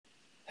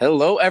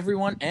Hello,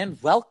 everyone,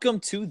 and welcome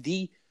to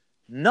the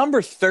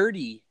number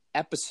 30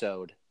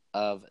 episode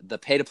of the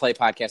Pay to Play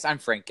podcast. I'm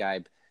Frank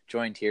Geib,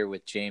 joined here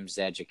with James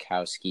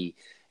Zadzikowski.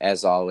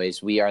 As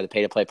always, we are the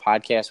Pay to Play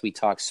podcast. We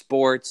talk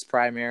sports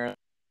primarily,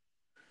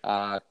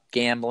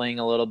 gambling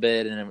a little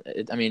bit,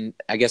 and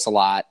I guess a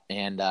lot,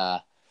 and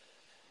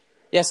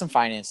some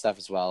finance stuff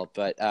as well.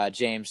 But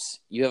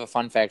James, you have a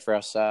fun fact for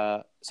us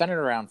centered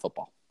around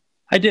football.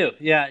 I do.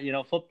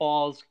 Yeah,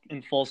 football's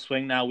in full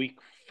swing now. Week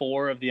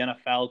 4 of the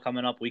NFL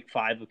coming up, week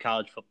 5 of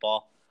college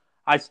football.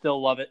 I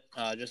still love it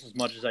just as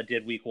much as I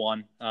did week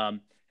 1.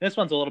 This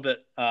one's a little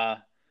bit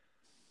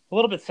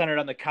centered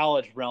on the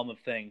college realm of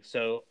things.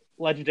 So,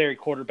 legendary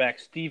quarterback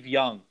Steve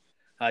Young.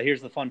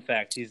 Here's the fun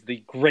fact: he's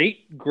the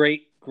great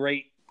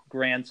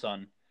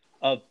grandson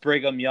of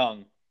Brigham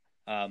Young,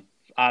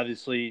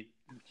 obviously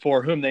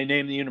for whom they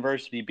named the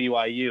university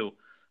BYU.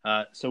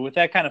 So, with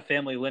that kind of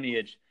family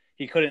lineage,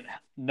 he couldn't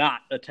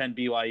not attend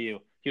BYU.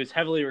 He was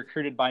heavily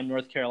recruited by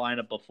North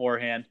Carolina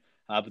beforehand,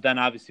 but then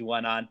obviously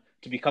went on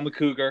to become a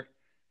Cougar.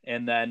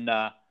 And then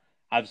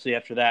obviously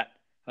after that,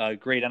 a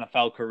great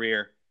NFL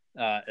career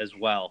as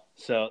well.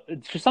 So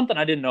it's just something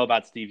I didn't know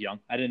about Steve Young.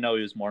 I didn't know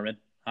he was Mormon.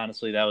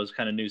 Honestly, that was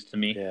kind of news to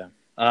me. Yeah.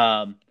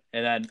 And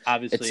then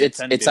obviously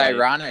it's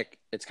ironic.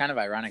 It's kind of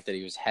ironic that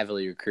he was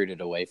heavily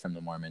recruited away from the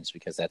Mormons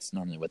because that's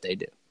normally what they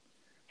do.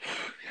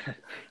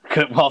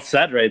 Well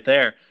said right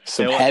there.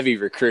 Heavy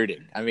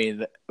recruiting. I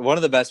mean, one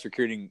of the best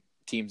recruiting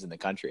teams in the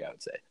country, I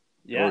would say.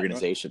 Yeah,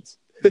 organizations.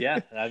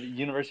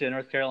 University of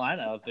North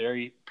Carolina, a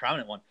very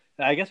prominent one.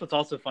 And I guess what's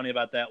also funny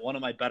about that, one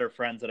of my better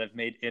friends that I've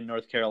made in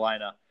North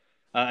Carolina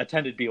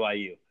attended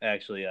BYU,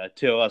 actually.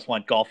 2 of us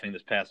went golfing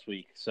this past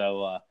week.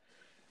 So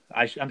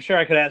I'm sure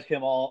I could ask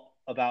him all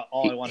about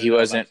all I wanted to know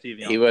about Steve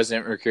Young. He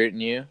wasn't recruiting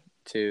you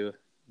to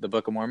the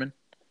Book of Mormon?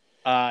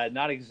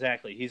 Not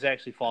exactly. He's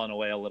actually fallen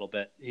away a little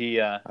bit.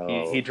 He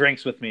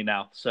drinks with me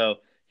now, so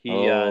he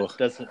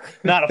doesn't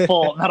not a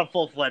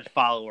full-fledged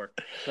follower.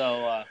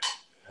 So,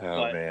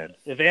 man,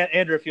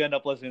 if you end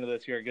up listening to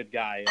this, you're a good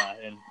guy,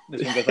 and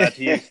this one goes out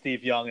to you,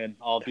 Steve Young, and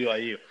all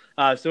BYU.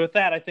 So with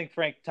that, I think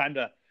Frank, time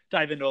to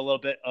dive into a little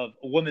bit of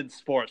women's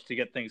sports to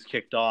get things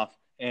kicked off.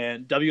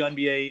 And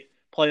WNBA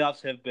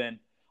playoffs have been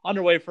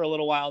underway for a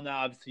little while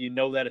now. Obviously, you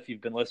know that if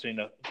you've been listening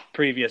to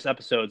previous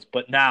episodes,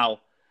 but now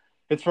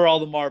it's for all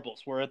the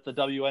marbles. We're at the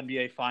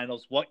WNBA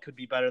Finals. What could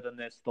be better than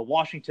this? The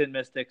Washington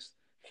Mystics,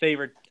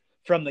 favored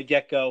from the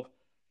get-go.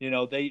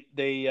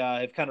 They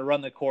have kind of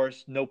run the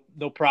course, no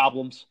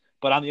problems.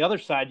 But on the other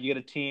side, you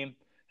get a team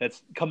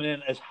that's coming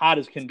in as hot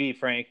as can be,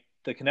 Frank.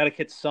 The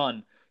Connecticut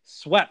Sun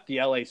swept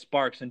the LA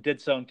Sparks and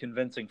did so in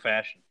convincing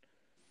fashion.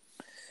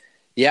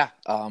 Yeah,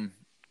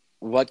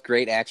 what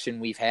great action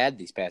we've had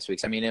these past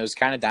weeks. I mean, it was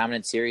kind of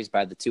dominant series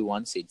by the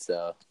 2-1 seeds,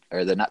 though.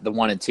 Or the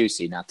 1 and 2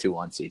 seed, not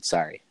 2-1 seed.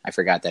 Sorry, I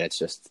forgot that it's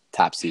just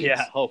top seeds.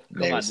 Yeah. Oh,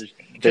 come on.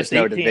 There's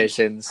no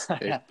divisions.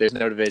 There's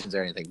no divisions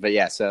or anything. But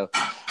yeah, so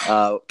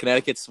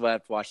Connecticut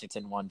swept.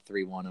 Washington won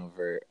 3-1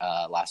 over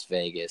Las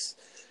Vegas,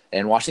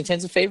 and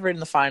Washington's a favorite in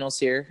the finals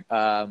here,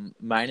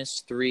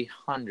 minus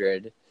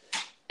 300.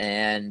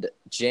 And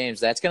James,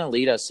 that's going to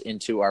lead us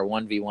into our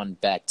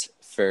 1v1 bet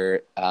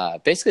for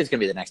basically it's going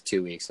to be the next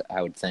 2 weeks,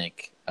 I would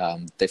think.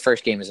 The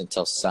first game is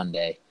until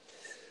Sunday.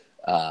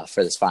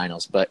 For this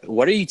finals, but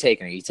what are you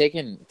taking? Are you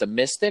taking the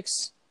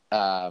Mystics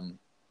 10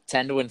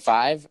 to win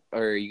 5, or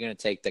are you going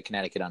to take the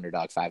Connecticut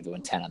underdog 5 to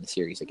win 10 on the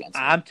series against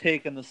them? I'm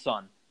taking the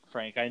Sun,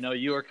 Frank. I know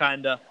you were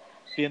kind of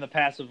being the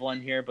passive one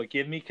here, but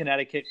give me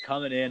Connecticut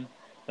coming in.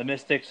 The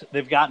Mystics,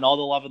 they've gotten all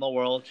the love in the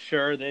world.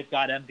 Sure, they've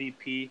got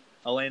MVP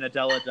Elena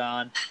Delle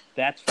Donne.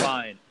 That's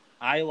fine.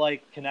 I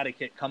like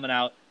Connecticut coming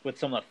out with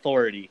some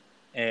authority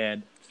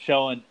and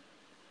showing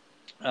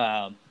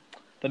the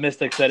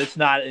Mystics that it's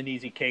not an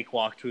easy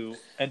cakewalk to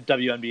a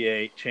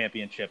WNBA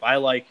championship. I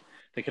like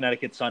the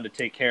Connecticut Sun to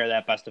take care of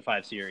that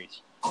best-of-5 series.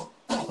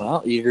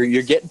 Well,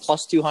 you're getting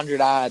plus 200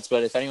 odds,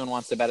 but if anyone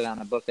wants to bet it on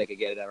a book, they could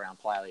get it around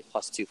probably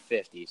plus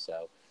 250.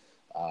 So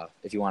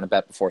if you want to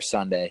bet before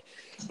Sunday.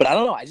 But I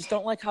don't know. I just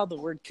don't like how the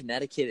word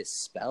Connecticut is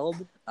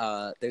spelled.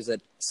 There's a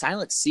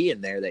silent C in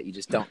there that you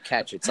just don't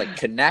catch. It's like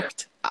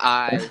connect,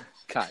 connect.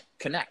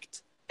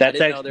 I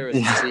didn't know there was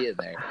a C in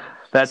there.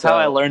 That's how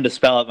I learned to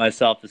spell it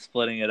myself, is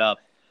splitting it up.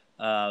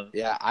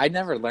 I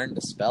never learned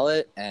to spell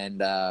it, and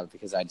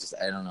because I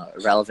don't know,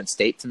 irrelevant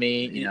state to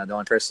me. The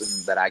only person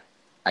that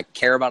I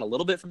care about a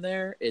little bit from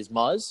there is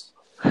Muzz.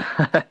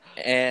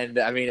 And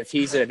I mean, if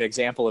he's an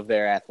example of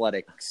their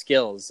athletic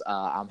skills,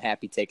 I'm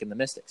happy taking the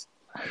Mystics.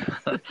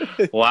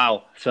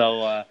 Wow.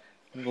 So a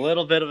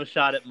little bit of a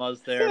shot at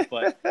Muzz there,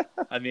 but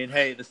I mean,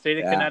 hey, the state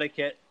of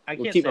Connecticut,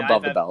 we'll keep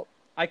above the belt.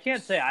 I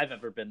can't say I've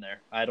ever been there.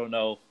 I don't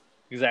know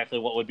exactly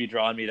what would be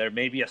drawing me there.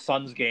 Maybe a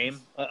Suns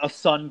game, a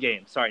Sun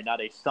game. Sorry,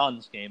 not a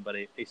Suns game, but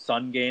a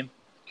Sun game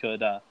could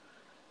draw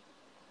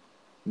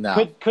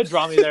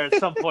me there at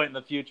some point in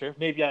the future.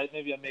 Maybe I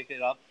make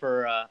it up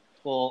for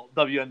little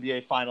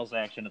WNBA Finals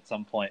action at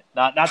some point.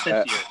 Not this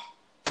year,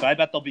 but I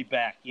bet they'll be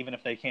back even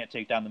if they can't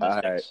take down the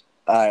Mystics.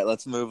 All right,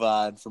 let's move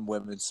on from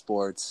women's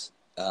sports.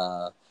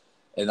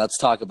 and let's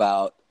talk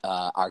about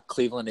our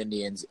Cleveland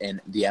Indians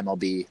in the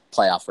MLB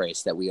playoff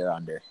race that we are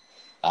under.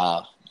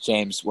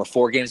 James, we're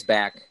 4 games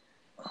back.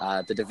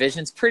 The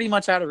division's pretty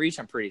much out of reach,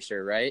 I'm pretty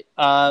sure, right?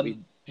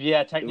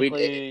 Yeah,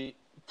 technically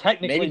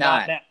maybe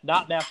not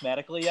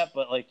mathematically yet,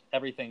 but like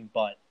everything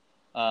but.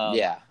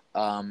 Yeah.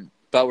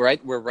 But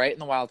we're right in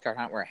the wild card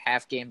hunt. We're a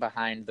half game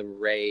behind the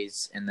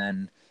Rays, and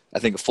then I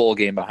think a full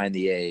game behind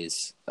the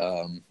A's.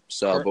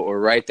 But we're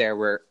right there.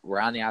 We're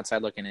on the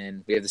outside looking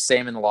in. We have the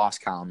same in the loss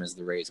column as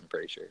the Rays, I'm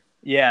pretty sure.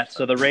 Yeah,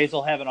 so the Rays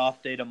will have an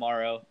off day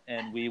tomorrow,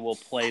 and we will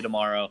play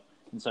tomorrow,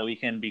 and so we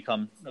can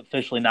become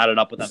officially knotted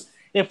up with them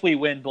if we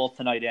win both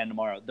tonight and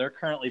tomorrow. They're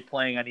currently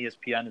playing on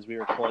ESPN as we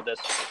record this.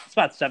 It's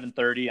about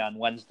 7:30 on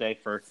Wednesday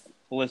for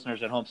the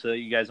listeners at home, so that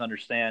you guys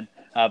understand.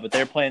 But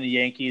they're playing the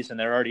Yankees, and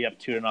they're already up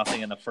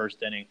 2-0 in the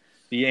first inning.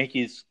 The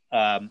Yankees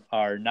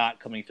are not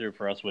coming through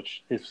for us,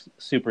 which is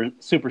super,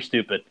 super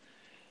stupid.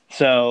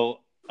 So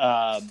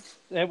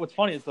what's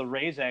funny is the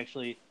Rays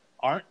actually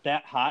aren't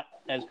that hot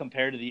as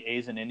compared to the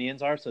A's and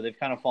Indians are, so they've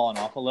kind of fallen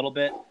off a little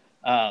bit.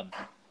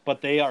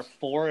 But they are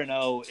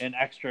 4-0 in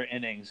extra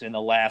innings in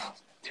the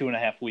last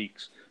 2.5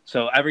 weeks.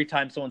 So every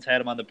time someone's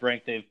had them on the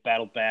brink, they've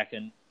battled back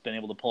and been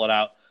able to pull it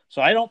out.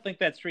 So I don't think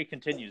that streak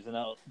continues in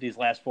these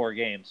last 4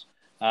 games.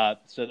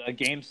 So a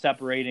game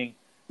separating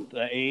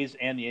the A's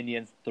and the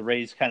Indians, the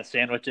Rays kind of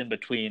sandwiched in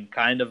between.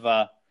 Kind of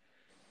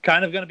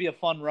going to be a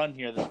fun run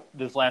here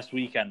this last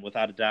weekend,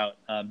 without a doubt.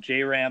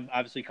 J-Ram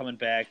obviously coming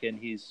back, and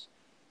he's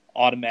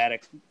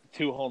automatic.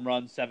 2 home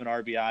runs, 7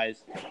 RBIs.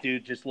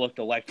 Dude just looked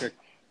electric.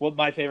 What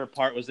my favorite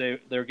part was they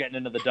were getting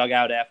into the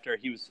dugout after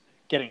he was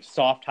getting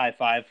soft high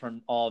five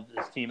from all of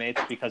his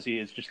teammates because he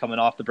is just coming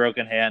off the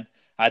broken hand.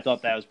 I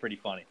thought that was pretty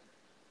funny.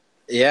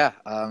 Yeah,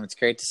 it's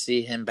great to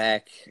see him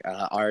back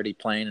already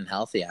playing and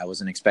healthy. I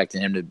wasn't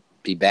expecting him to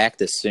be back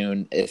this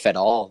soon, if at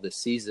all, this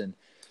season.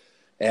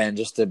 And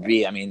just to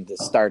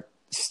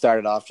start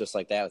it off just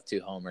like that with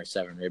 2 homers,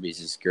 7 ribbies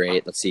is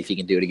great. Let's see if he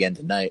can do it again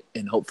tonight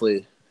and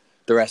hopefully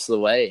the rest of the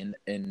way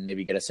and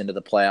maybe get us into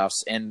the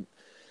playoffs. And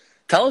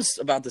tell us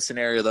about the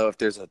scenario, though, if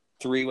there's a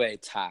 3-way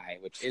tie,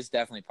 which is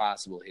definitely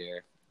possible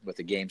here with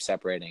a game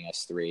separating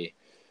us 3.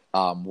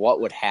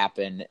 What would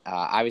happen?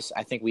 I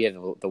think we have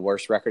the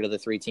worst record of the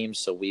 3 teams,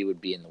 so we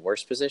would be in the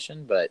worst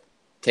position, but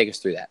take us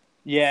through that.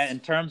 Yeah, in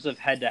terms of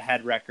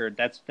head-to-head record,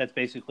 that's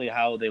basically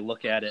how they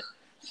look at it.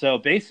 So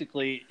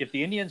basically, if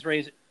the Indians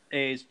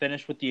A's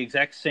finish with the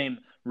exact same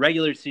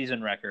regular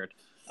season record,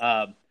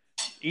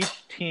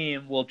 each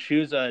team will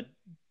choose or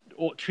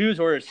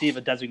receive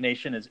a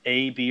designation as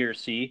A, B, or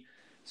C.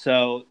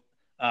 So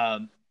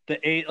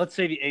let's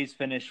say the A's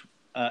finish,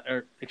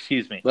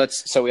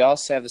 So we all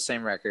have the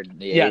same record.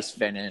 The A's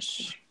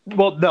finish.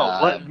 Well,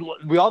 no,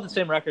 we all have the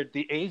same record.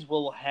 The A's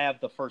will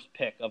have the first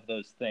pick of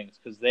those things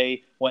because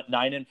they went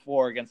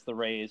 9-4 against the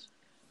Rays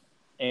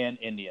and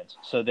Indians.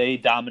 So they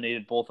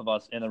dominated both of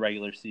us in the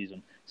regular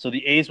season. So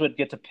the A's would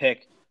get to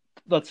pick.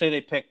 Let's say they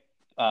pick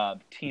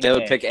team. They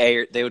would pick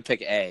A. They would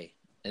pick A,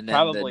 and then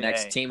Probably the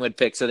next A. team would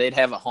pick. So they'd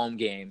have a home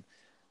game.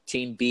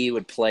 Team B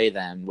would play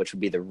them, which would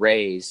be the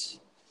Rays,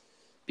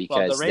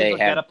 because the Rays would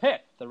get a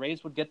pick. The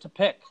Rays would get to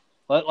pick.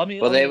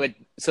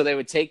 They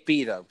would take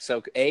B though.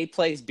 So A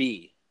plays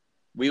B.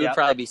 We would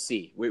probably be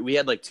C. We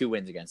had like 2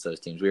 wins against those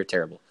teams. We were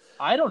terrible.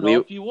 I don't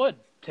know if you would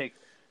pick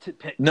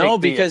because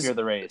if you're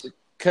the Rays.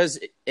 Because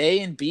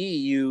A and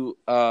B,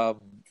 A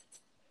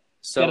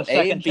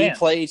and B chance.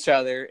 play each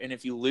other, and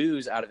if you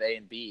lose out of A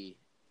and B,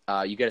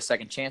 you get a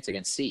second chance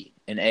against C.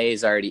 And A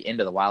is already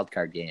into the wild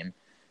card game,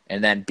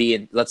 and then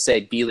let's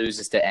say B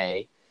loses to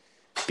A,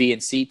 B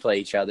and C play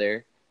each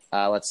other.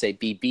 Let's say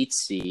B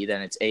beats C,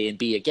 then it's A and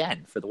B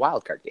again for the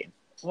wild card game.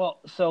 Well,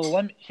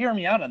 so hear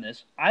me out on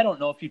this. I don't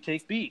know if you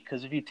take B,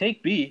 because if you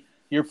take B,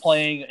 you're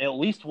playing at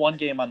least 1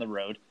 game on the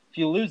road. If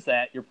you lose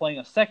that, you're playing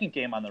a second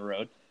game on the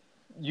road.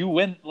 You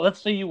win.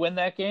 Let's say you win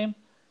that game.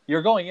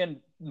 You're going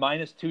in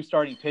 -2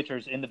 starting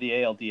pitchers into the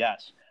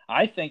ALDS.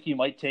 I think you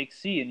might take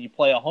C and you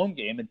play a home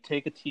game and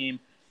take a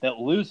team that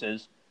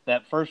loses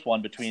that first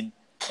one between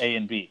A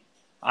and B.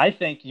 I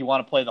think you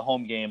want to play the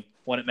home game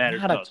when it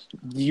matters most.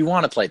 You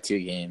want to play 2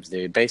 games,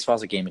 dude.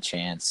 Baseball's a game of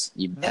chance.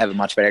 You have a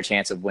much better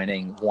chance of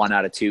winning 1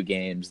 out of 2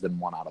 games than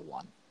 1 out of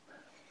 1.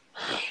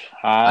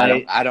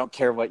 I don't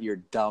care what your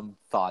dumb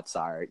thoughts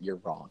are. You're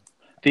wrong.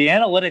 The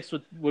analytics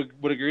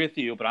would agree with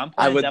you, but I'm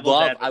playing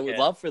devil's advocate. I would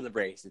love for the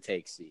Braves to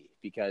take C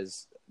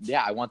because,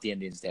 I want the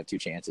Indians to have 2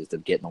 chances to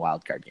get in the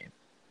wild card game.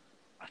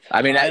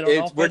 I mean,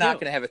 we're not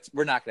going to have a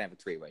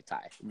 3-way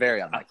tie.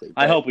 Very unlikely.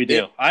 I hope we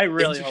do. I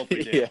really hope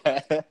we do.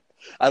 Yeah.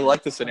 I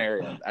like the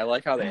scenario. I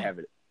like how they have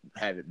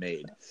it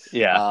made.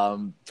 Yeah.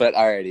 But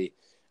alrighty.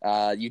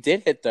 You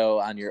did hit though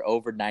on your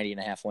over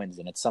 90.5 wins,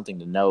 and it's something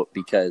to note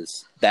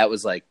because that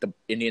was like the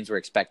Indians were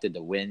expected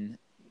to win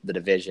the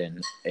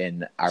division,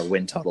 and our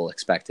win total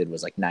expected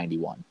was like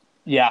 91.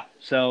 Yeah,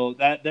 so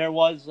that there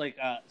was like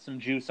some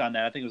juice on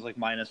that. I think it was like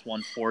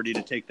 -140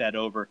 to take that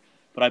over,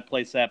 but I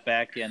placed that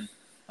back in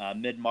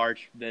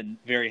mid-March. Been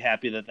very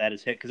happy that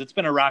is hit because it's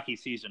been a rocky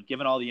season,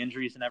 given all the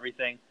injuries and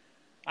everything.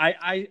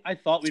 I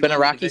thought It's we'd been a win the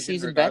rocky division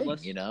season betting,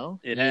 regardless. you know?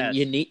 It you, has.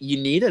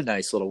 you need a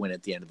nice little win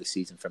at the end of the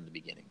season from the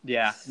beginning.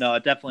 Yeah, no,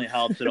 it definitely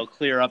helps. It'll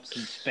clear up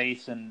some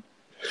space and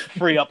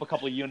free up a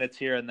couple of units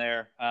here and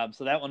there.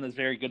 So that one is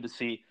very good to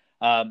see.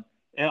 And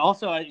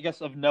also, I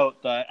guess of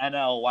note, the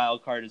NL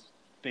wild card is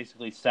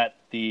basically set.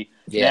 The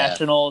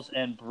Nationals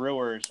and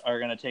Brewers are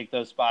going to take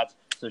those spots.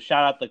 So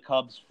shout out the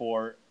Cubs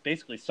for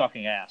basically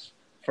sucking ass,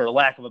 for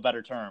lack of a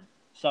better term.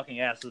 Sucking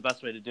ass is the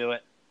best way to do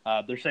it.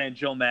 They're saying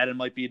Joe Madden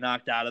might be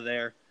knocked out of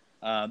there.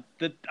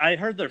 I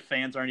heard their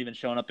fans aren't even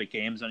showing up at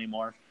games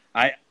anymore.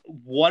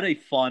 What a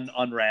fun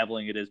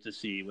unraveling it is to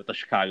see with the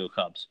Chicago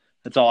Cubs.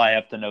 That's all I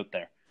have to note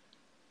there.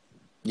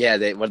 Yeah,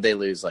 they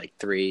lose like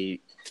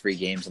three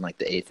games in like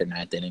the 8th or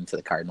 9th inning to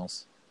the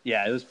Cardinals.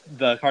 Yeah, it was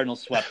the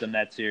Cardinals swept them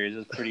that series. It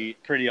was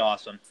pretty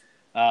awesome.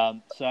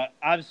 So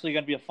obviously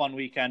going to be a fun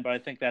weekend, but I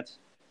think that's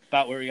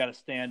about where we got to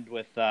stand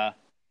with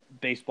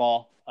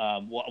baseball.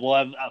 We'll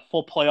have a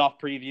full playoff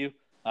preview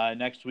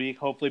next week,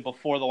 hopefully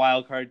before the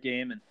wild card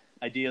game, and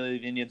ideally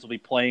the Indians will be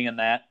playing in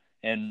that.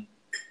 And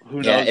who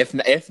knows?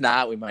 Yeah, if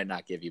not, we might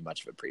not give you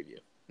much of a preview.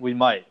 We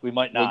might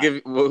not.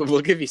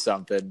 We'll give you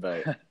something,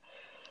 but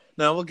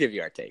no, we'll give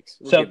you our takes.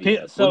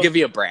 We'll give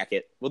you a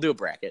bracket. We'll do a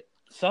bracket.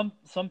 Some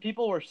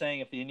people were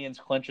saying if the Indians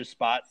clinch a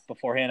spot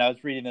beforehand, I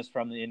was reading this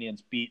from the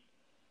Indians beat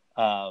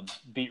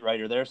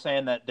writer. They're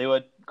saying that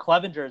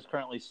Clevenger is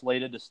currently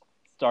slated to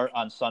start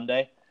on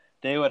Sunday.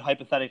 They would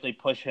hypothetically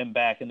push him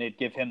back and they'd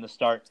give him the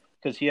start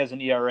because he has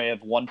an ERA of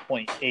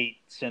 1.8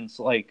 since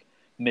like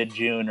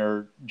mid-June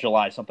or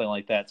July, something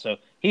like that. So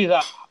he's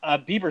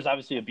Bieber's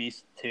obviously a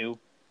beast too.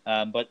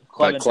 But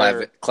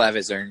Clev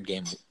has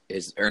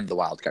earned the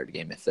wild card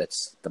game if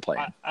that's the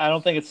plan. I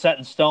don't think it's set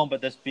in stone,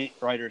 but this beat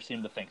writer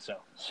seemed to think so.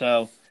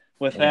 So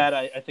with that,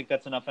 I think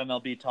that's enough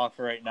MLB talk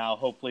for right now.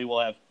 Hopefully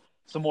we'll have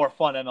some more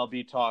fun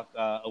MLB talk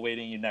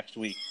awaiting you next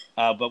week.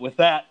 But with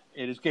that,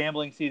 it is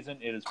gambling season.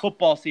 It is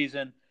football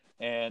season.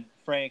 And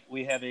Frank,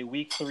 we have a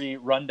week 3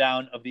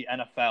 rundown of the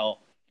NFL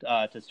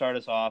to start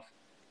us off.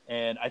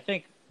 And I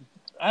think,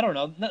 I don't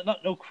know,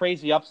 no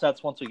crazy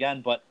upsets once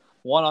again, but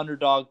one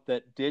underdog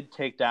that did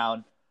take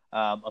down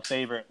a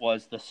favorite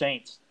was the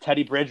Saints,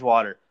 Teddy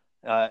Bridgewater.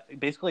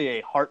 Basically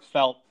a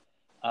heartfelt,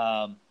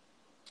 I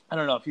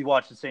don't know if you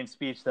watched the same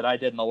speech that I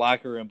did in the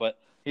locker room, but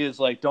he was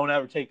like, don't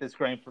ever take this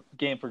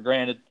game for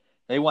granted.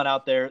 They went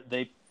out there,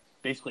 they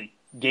basically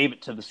gave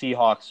it to the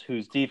Seahawks,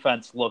 whose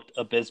defense looked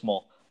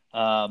abysmal.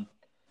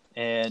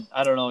 And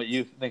I don't know what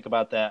you think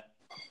about that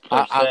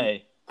per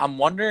se. I'm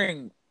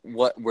wondering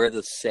where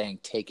the saying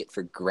 "take it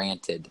for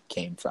granted"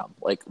 came from.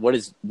 Like, what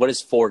is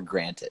for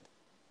granted?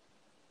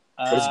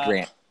 What is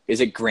grant?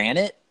 Is it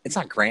granite? It's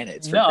not granite.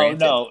 It's for granted.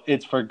 No,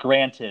 it's for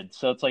granted.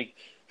 So it's like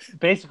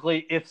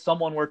basically if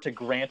someone were to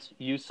grant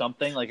you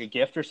something, like a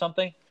gift or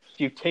something, if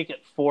you take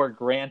it for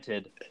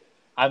granted,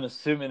 I'm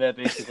assuming that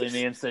basically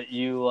means that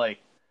you like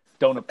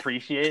don't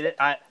appreciate it.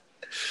 I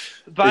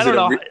don't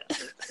know.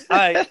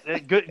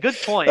 Good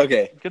point.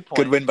 Okay, good point.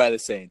 Good win by the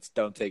Saints.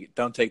 Don't take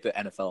the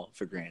NFL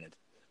for granted.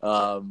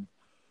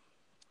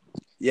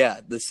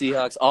 Yeah, the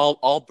Seahawks.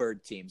 All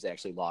bird teams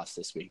actually lost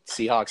this week.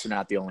 Seahawks are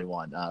not the only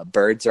one.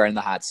 Birds are in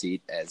the hot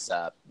seat, as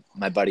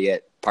my buddy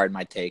at Pardon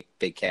My Take,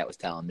 Big Cat, was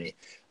telling me.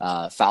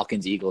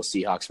 Falcons, Eagles,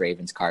 Seahawks,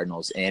 Ravens,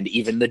 Cardinals, and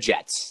even the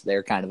Jets.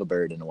 They're kind of a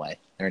bird in a way.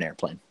 They're an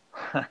airplane,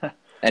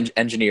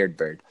 engineered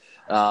bird.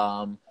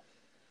 And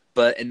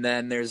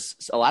then there's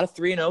a lot of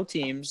 3-0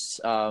 teams.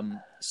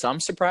 Some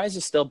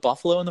surprises still.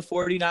 Buffalo and the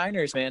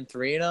 49ers, man,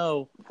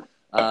 3-0.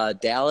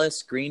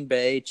 Dallas, Green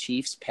Bay,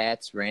 Chiefs,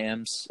 Pats,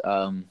 Rams.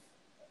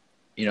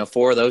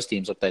 4 of those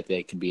teams look like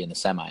they can be in the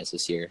semis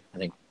this year. I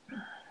think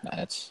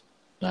that's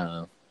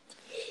yeah.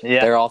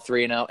 They're all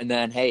 3-0. And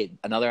then, hey,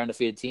 another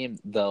undefeated team,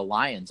 the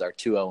Lions are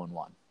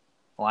 2-0-1.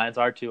 Lions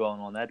are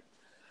 2-0-1.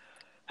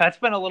 That's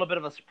been a little bit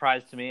of a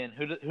surprise to me. And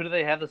who do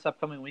they have this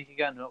upcoming week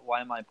again?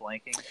 Why am I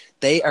blanking?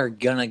 They are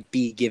gonna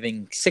be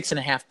giving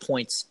 6.5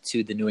 points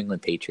to the New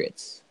England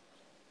Patriots.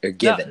 They're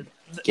given.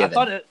 I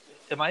thought it.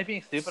 Am I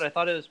being stupid? I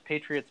thought it was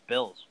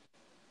Patriots-Bills.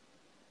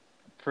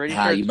 Pretty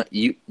sure.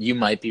 You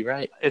might be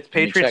right. It's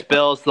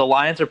Patriots-Bills. The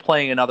Lions are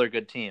playing another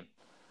good team.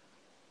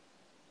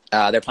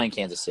 They're playing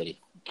Kansas City.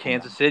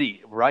 Kansas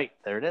City, right?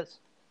 There it is.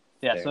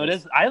 Yeah, there so it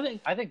is. I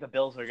think the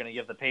Bills are going to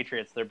give the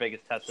Patriots their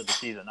biggest test of the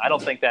season. I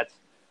don't think that's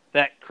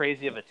that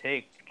crazy of a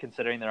take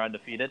considering they're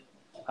undefeated.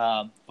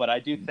 But I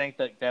do think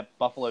that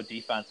Buffalo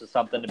defense is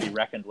something to be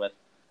reckoned with.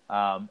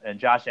 And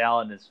Josh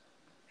Allen is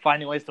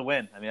finding ways to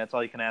win. I mean, that's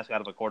all you can ask out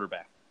of a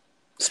quarterback.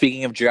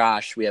 Speaking of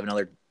Josh, we have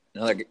another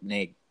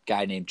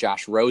guy named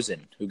Josh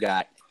Rosen who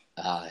got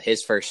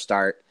his first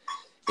start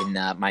in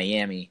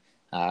Miami.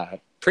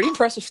 Pretty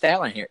impressive stat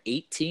line here.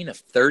 18 of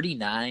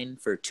 39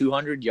 for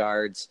 200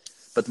 yards.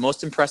 But the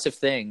most impressive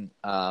thing,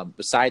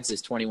 besides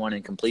his 21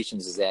 incompletions,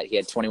 is that he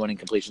had 21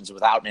 incompletions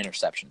without an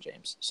interception,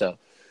 James. So,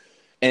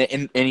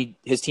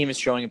 his team is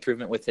showing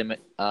improvement with him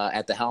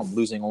at the helm,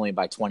 losing only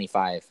by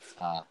 25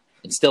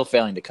 and still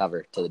failing to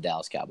cover to the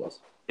Dallas Cowboys.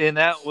 And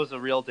that was a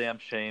real damn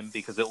shame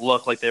because it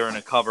looked like they were in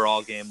a cover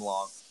all game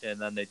long, and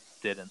then they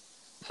didn't.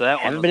 So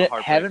that one was a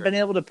heartbreaker. Haven't been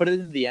able to put it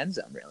into the end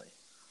zone really.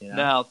 You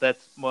know? No,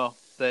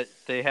 that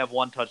they have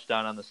one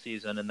touchdown on the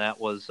season, and that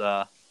was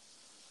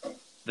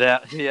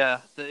that. Yeah,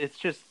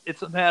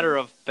 it's a matter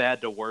of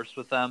bad to worse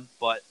with them.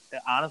 But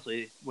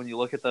honestly, when you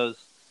look at those,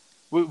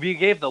 we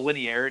gave the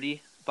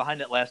linearity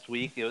behind it last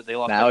week. They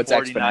lost now it's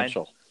 49.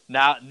 exponential.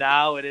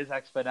 Now it is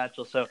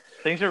exponential. So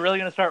things are really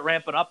going to start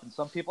ramping up, and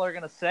some people are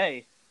going to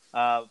say,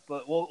 but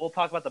we'll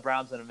talk about the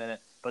Browns in a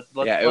minute. But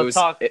let's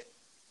talk.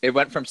 It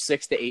went from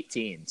 6 to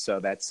 18, so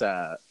that's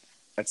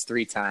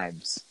 3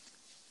 times.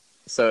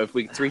 So if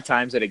we 3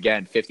 times it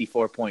again,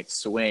 54-point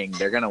swing,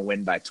 they're going to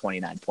win by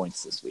 29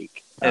 points this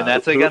week. And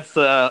that's against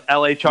the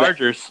LA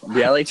Chargers.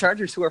 The LA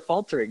Chargers, who are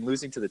faltering,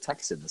 losing to the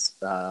Texans.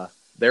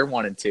 They're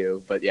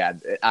 1-2, but yeah,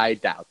 I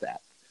doubt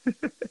that.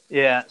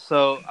 Yeah,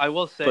 so I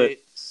will say but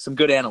some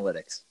good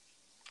analytics.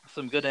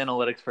 Some good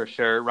analytics for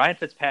sure. Ryan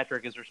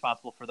Fitzpatrick is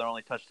responsible for their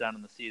only touchdown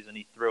in the season.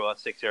 He threw a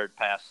 6-yard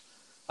pass.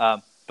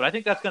 But I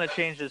think that's going to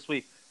change this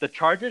week. The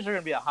Chargers are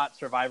going to be a hot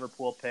survivor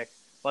pool pick.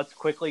 Let's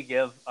quickly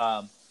give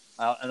an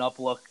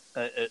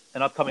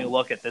upcoming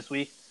look at this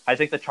week. I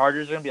think the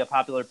Chargers are going to be a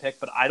popular pick,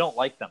 but I don't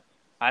like them.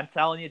 I'm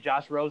telling you,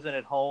 Josh Rosen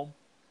at home,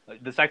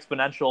 this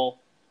exponential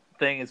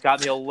thing has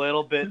got me a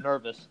little bit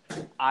nervous.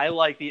 I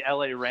like the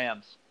LA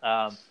Rams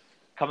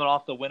coming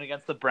off the win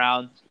against the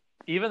Browns.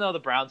 Even though the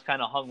Browns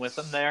kind of hung with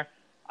them there,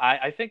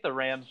 I think the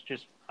Rams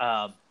just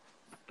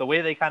the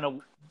way they kind of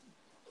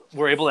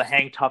were able to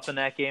hang tough in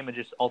that game and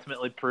just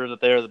ultimately prove that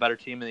they are the better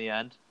team in the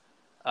end.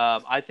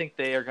 I think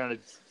they are going to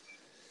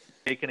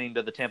awakening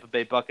to the Tampa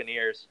Bay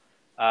Buccaneers.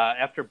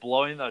 After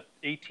blowing the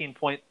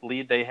 18-point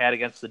lead they had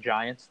against the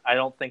Giants, I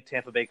don't think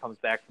Tampa Bay comes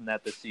back from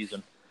that this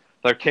season.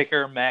 Their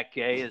kicker, Matt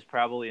Gay, is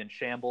probably in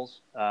shambles.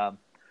 And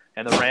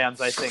the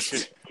Rams, I think,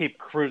 just keep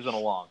cruising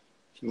along.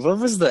 What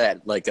was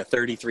that? Like a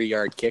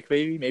 33-yard kick,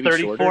 maybe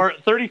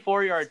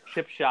 34-yard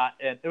chip shot,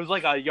 and it was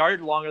like a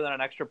yard longer than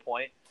an extra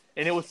point,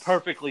 and it was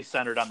perfectly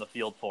centered on the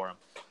field for him.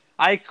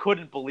 I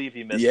couldn't believe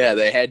he missed it. Yeah,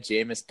 they had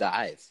Jameis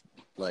dive,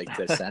 like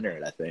to center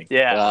it, I think.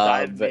 Yeah,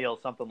 dive kneel,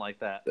 something like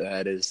that.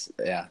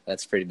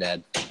 That's pretty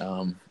bad.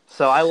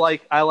 So I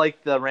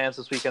like the Rams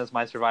this weekend as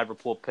my survivor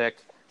pool pick.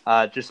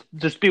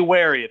 Just be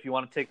wary if you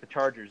want to take the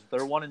Chargers. They're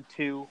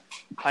 1-2.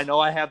 I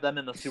know I have them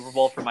in the Super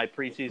Bowl for my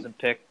preseason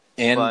pick.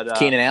 And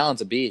Keenan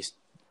Allen's a beast.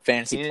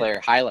 Fantasy player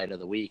highlight of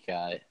the week,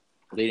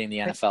 leading the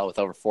NFL with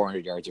over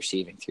 400 yards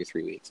receiving through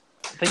 3 weeks.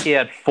 I think he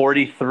had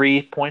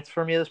 43 points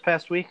for me this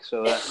past week.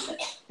 So,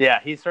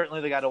 he's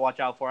certainly the guy to watch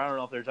out for. I don't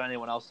know if there's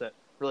anyone else that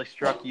really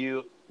struck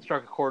a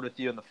chord with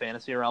you in the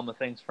fantasy realm of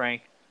things,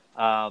 Frank.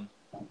 I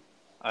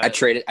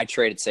traded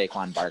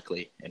Saquon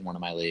Barkley in one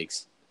of my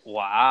leagues.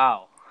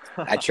 Wow.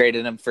 I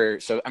traded him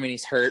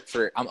he's hurt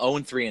I'm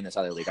 0-3 in this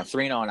other league. I'm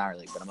 3-0 in our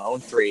league, but I'm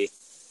 0-3.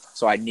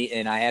 So I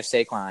have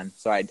Saquon.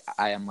 So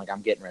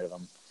I'm getting rid of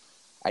him.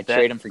 I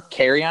trade him for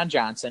Kerryon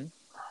Johnson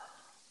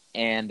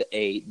and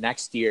a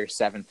next year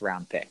 7th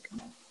round pick.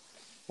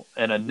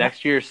 And a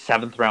next year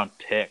 7th round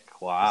pick.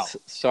 Wow.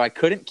 So I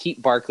couldn't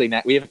keep Barkley.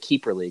 We have a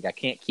keeper league. I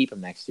can't keep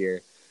him next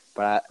year,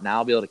 but now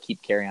I'll be able to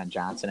keep Kerryon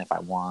Johnson if I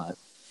want.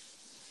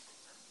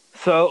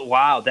 So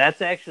wow,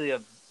 that's actually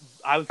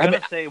I was going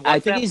to say. I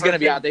think he's going to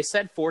be out. They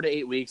said 4 to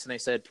 8 weeks, and they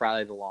said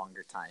probably the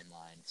longer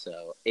timeline.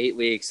 So 8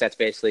 weeks. That's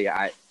basically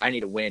I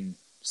need to win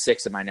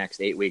 6 of my next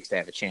 8 weeks to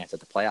have a chance at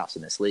the playoffs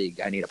in this league.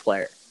 I need a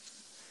player.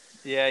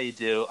 Yeah, you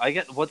do. I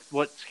get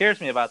what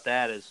scares me about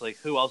that is like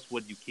who else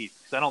would you keep?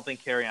 Because I don't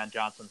think Kerryon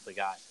Johnson's the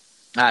guy.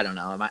 I don't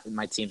know.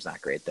 My team's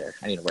not great there.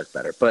 I need to work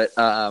better. But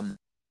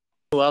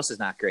who else is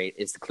not great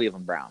is the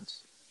Cleveland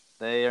Browns.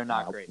 They are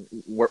not great.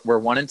 We're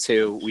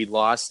 1-2. We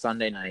lost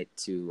Sunday night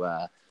to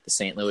the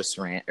St. Louis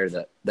Rams or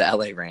the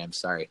LA Rams.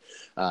 Sorry,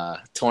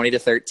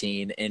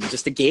 20-13, and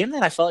just a game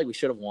that I felt like we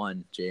should have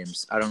won.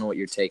 James, I don't know what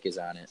your take is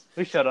on it.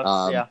 We should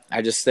have. Yeah,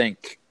 I just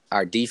think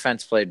our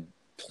defense played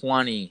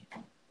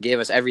gave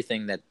us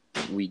everything that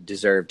we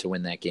deserved to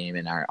win that game,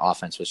 and our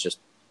offense was just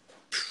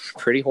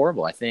pretty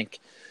horrible. I think,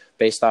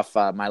 based off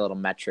my little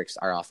metrics,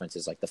 our offense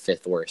is like the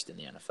 5th worst in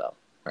the NFL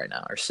right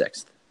now, or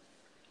 6th.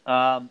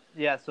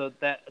 So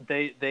that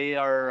they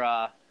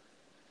are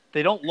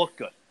they don't look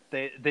good.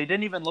 They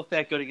didn't even look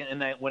that good in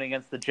that win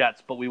against the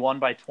Jets, but we won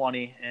by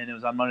 20, and it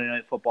was on Monday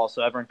Night Football,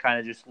 so everyone kind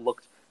of just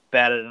looked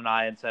bad at an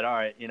eye and said, all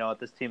right, you know what,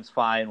 this team's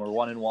fine. We're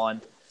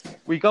 1-1.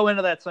 We go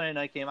into that Sunday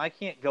night game. I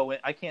can't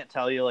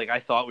tell you, like, I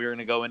thought we were going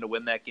to go in to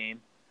win that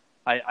game.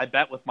 I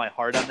bet with my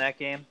heart on that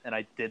game, and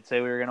I did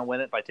say we were going to win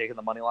it by taking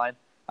the money line,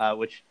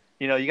 which,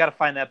 you know, you got to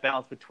find that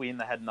balance between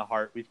the head and the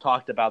heart. We've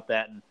talked about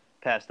that in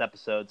past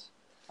episodes.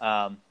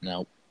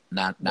 No,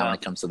 not when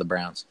it comes to the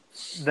Browns.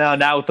 No,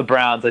 not with the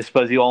Browns. I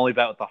suppose you only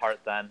bet with the heart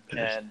then.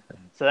 And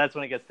so that's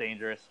when it gets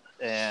dangerous.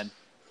 And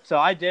so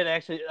I did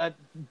actually,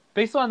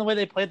 based on the way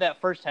they played that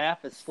first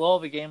half, as slow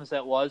of a game as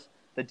that was,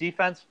 the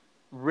defense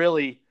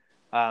really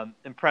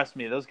impressed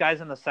me. Those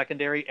guys in the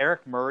secondary,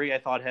 Eric Murray, I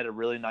thought had a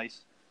really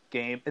nice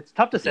game. It's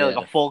tough to say like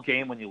a full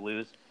game when you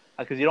lose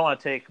because you don't want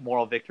to take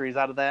moral victories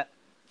out of that.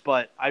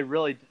 But I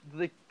really,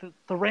 the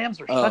Rams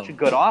are such a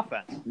good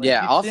offense.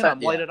 Like,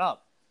 offense light it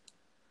up.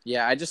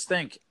 Yeah, I just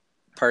think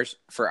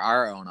for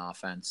our own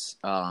offense,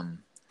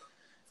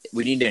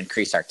 we need to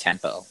increase our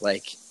tempo.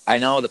 Like, I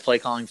know the play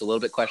calling's a little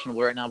bit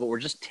questionable right now, but we're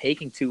just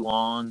taking too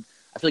long.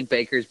 I feel like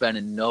Baker's been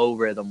in no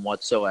rhythm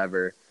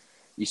whatsoever.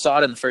 You saw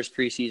it in the first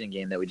preseason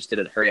game that we just did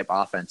a hurry-up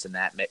offense, and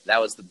that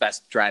was the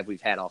best drive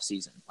we've had all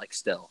season, like,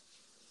 still.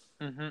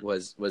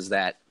 Was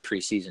that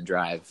preseason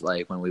drive,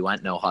 like, when we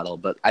went no huddle.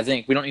 But I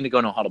think we don't need to go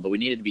no huddle, but we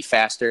needed to be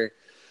faster,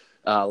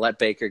 let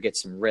Baker get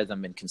some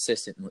rhythm and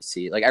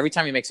consistency. Like, every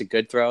time he makes a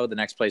good throw, the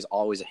next play is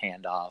always a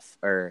handoff.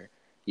 Or,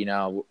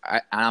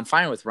 I'm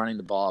fine with running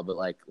the ball, but,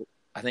 like,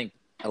 I think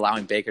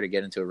allowing Baker to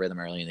get into a rhythm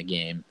early in the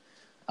game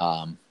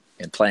and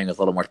playing with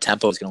a little more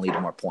tempo is going to lead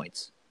to more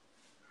points.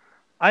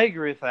 I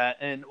agree with that.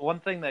 And one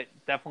thing that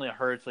definitely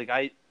hurts, like,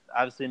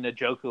 obviously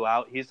Njoku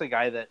out, he's the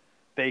guy that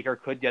Baker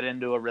could get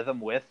into a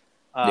rhythm with.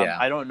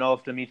 I don't know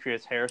if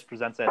Demetrius Harris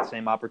presents that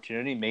same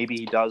opportunity. Maybe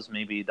he does,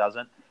 maybe he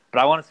doesn't. But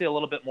I want to see a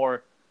little bit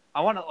more.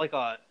 I want a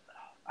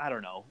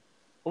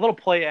little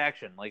play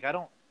action. Like,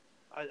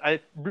 I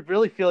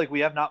really feel like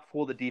we have not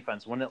fooled the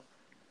defense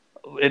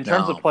in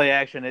terms of play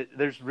action.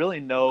 There's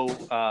really no.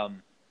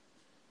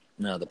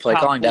 The play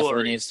calling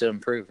definitely needs to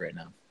improve right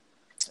now.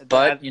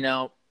 But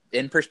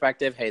in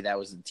perspective, hey, that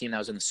was the team that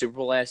was in the Super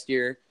Bowl last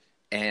year,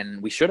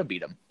 and we should have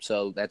beat them.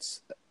 So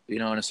that's in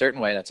a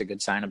certain way, that's a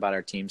good sign about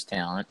our team's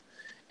talent.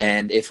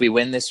 And if we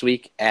win this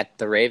week at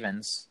the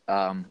Ravens,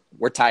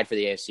 we're tied for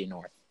the AFC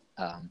North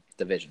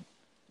division,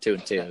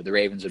 2-2. The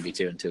Ravens would be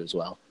 2-2 as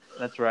well.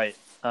 That's right.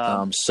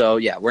 So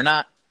yeah, we're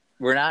not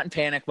in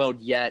panic mode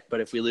yet, but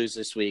if we lose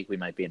this week, we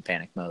might be in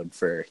panic mode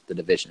for the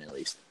division at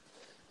least.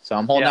 So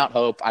I'm holding out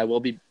hope. I will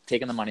be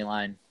taking the money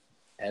line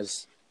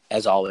as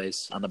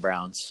always on the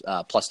Browns.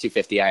 Plus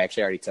 250. I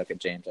actually already took it,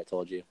 James. I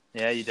told you.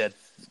 Yeah, you did.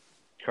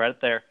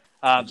 Credit there.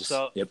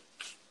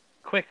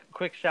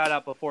 Quick shout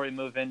out before we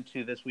move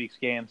into this week's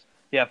games.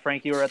 Yeah,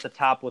 Frank, you were at the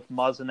top with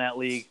Muzz in that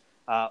league.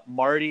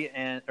 Marty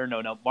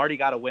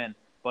got a win,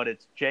 but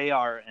it's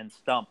JR and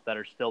Stump that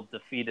are still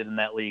defeated in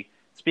that league.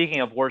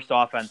 Speaking of worst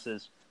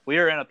offenses, we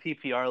are in a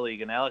PPR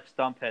league, and Alex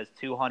Stump has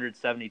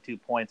 272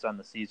 points on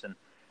the season.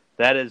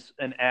 That is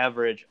an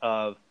average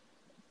of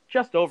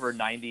just over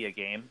 90 a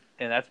game,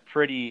 and that's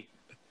pretty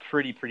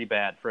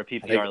bad for a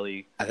PPR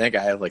league. I think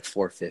I have like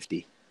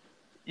 450.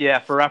 Yeah,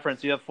 for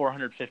reference, you have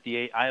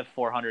 458. I have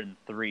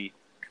 403.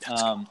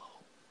 So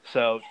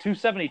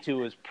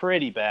 272 is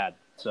pretty bad.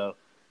 So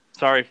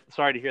sorry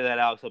to hear that,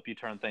 Alex. Hope you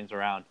turn things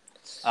around.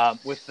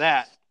 With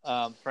that,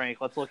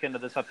 Frank, let's look into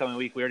this upcoming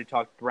week. We already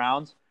talked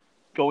Browns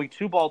going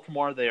to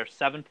Baltimore. They are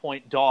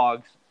 7-point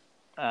dogs.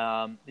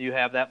 You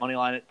have that money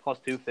line at plus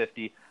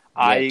 250.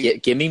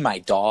 Give me my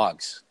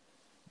dogs.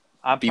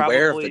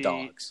 Beware of the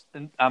dogs.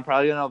 I'm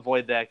probably going to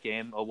avoid that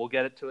game. We'll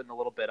get to it in a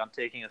little bit. I'm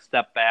taking a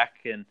step back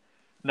and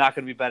not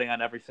going to be betting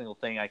on every single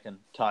thing I can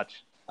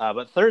touch.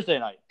 But Thursday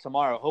night,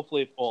 tomorrow,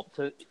 hopefully,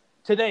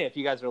 today, if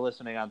you guys are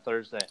listening on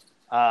Thursday,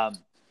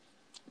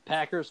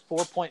 Packers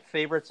 4-point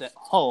favorites at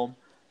home.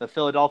 The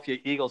Philadelphia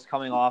Eagles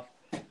coming off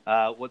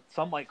what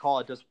some might call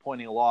a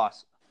disappointing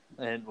loss.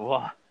 And,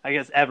 well, I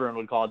guess everyone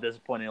would call it a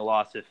disappointing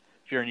loss if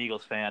you're an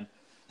Eagles fan,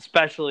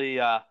 especially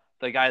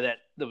the guy that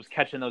was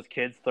catching those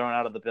kids thrown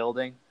out of the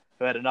building,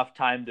 who had enough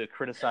time to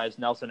criticize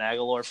Nelson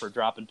Aguilar for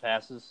dropping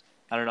passes.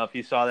 I don't know if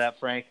you saw that,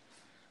 Frank.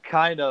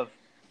 Kind of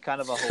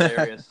a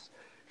hilarious.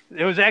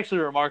 It was actually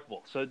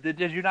remarkable. So did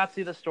you not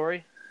see the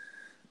story?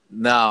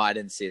 No, I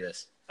didn't see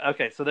this.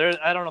 Okay, so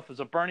I don't know if it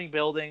was a burning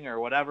building or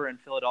whatever in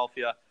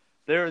Philadelphia.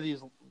 There are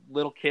these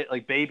little kids,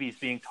 like babies,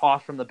 being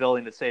tossed from the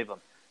building to save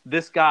them.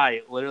 This guy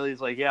literally is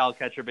like, yeah, I'll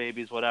catch your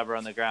babies, whatever,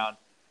 on the ground.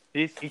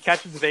 He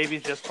catches the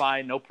babies just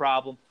fine, no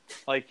problem.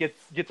 Like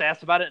gets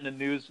asked about it in a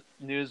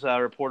news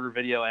reporter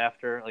video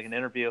after, like an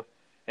interview,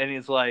 and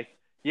he's like,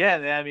 yeah,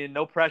 man, I mean,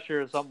 no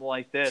pressure or something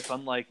like this,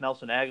 unlike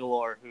Nelson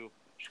Aguilar, who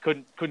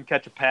couldn't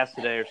catch a pass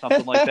today or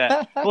something like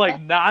that.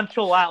 Like,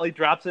 nonchalantly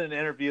drops in an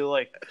interview,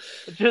 like,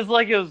 just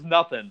like it was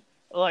nothing.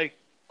 Like,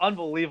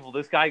 unbelievable.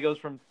 This guy goes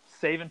from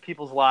saving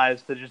people's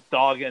lives to just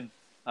dogging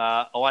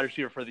a wide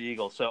receiver for the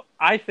Eagles. So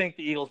I think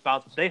the Eagles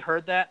bounce. They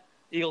heard that.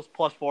 Eagles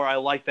 +4. I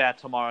like that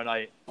tomorrow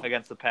night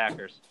against the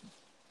Packers.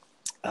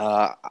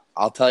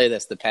 I'll tell you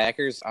this. The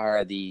Packers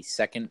are the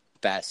second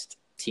best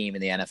team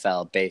in the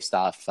NFL based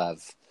off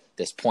of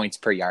this points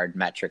per yard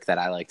metric that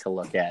I like to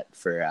look at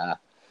for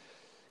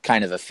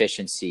kind of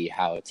efficiency,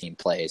 how a team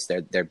plays.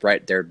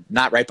 They're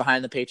not right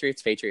behind the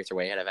Patriots. Patriots are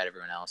way ahead of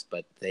everyone else,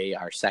 but they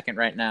are second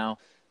right now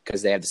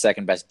because they have the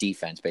second best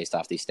defense based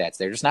off these stats.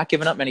 They're just not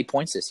giving up many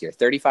points this year.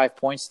 35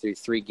 points through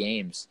 3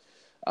 games.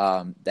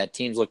 That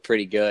team's look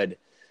pretty good.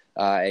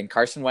 And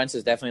Carson Wentz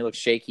has definitely looked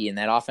shaky, and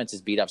that offense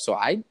is beat up. So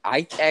I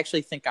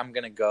actually think I'm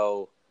going to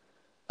go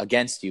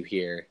against you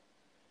here.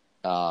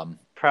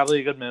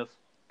 Probably a good move.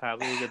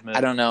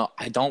 I don't know.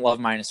 I don't love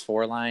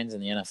 -4 lines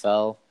in the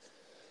NFL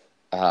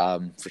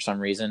for some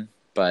reason,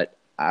 but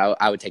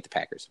I would take the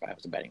Packers if I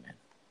was a betting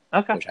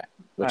man. Okay.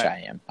 Which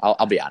I am.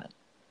 I'll be on it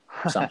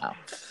somehow.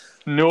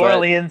 New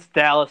Orleans,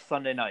 Dallas,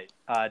 Sunday night.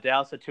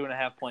 Dallas a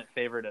 2.5-point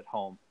favorite at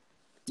home.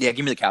 Yeah,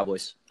 give me the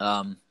Cowboys.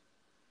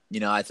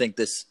 I think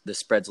this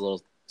spread's a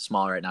little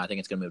small right now. I think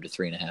it's going to move to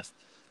 3.5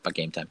 by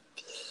game time.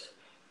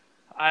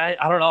 I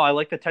don't know. I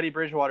like the Teddy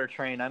Bridgewater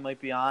train. I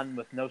might be on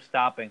with no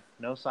stopping,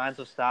 no signs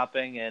of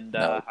stopping, and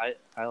No.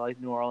 I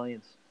like New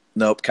Orleans.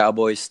 Nope.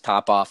 Cowboys,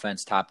 top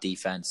offense, top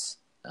defense.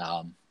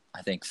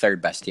 I think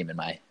third best team in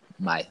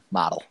my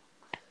model.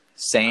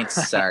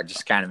 Saints are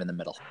just kind of in the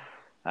middle.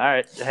 All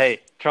right. Hey,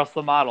 trust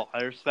the model.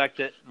 I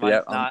respect it.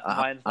 Mine's Yeah,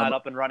 mine's not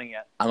up and running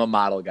yet. I'm a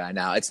model guy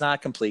now. It's not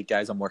complete,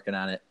 guys. I'm working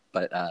on it,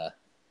 but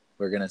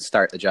we're going to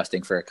start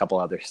adjusting for a couple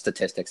other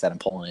statistics that I'm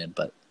pulling in.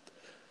 But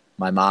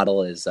my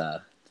model is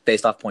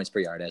based off points per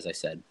yard, as I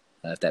said,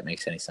 if that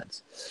makes any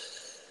sense.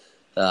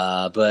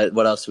 But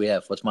what else do we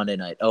have? What's Monday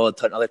night? Oh,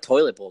 another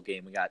toilet bowl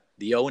game. We got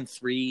the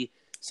 0-3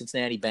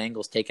 Cincinnati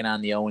Bengals taking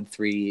on the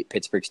 0-3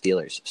 Pittsburgh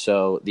Steelers.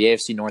 So the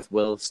AFC North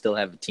will still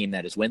have a team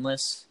that is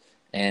winless,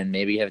 and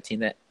maybe have a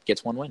team that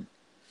gets one win.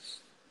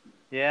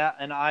 Yeah,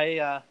 and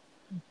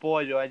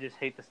boy, do I just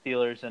hate the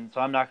Steelers, and so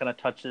I'm not going to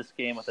touch this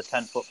game with a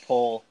 10-foot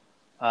pole.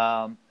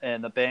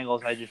 And the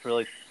Bengals, I just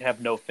really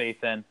have no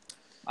faith in.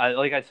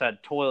 Like I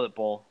said, toilet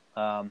bowl.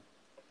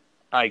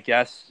 I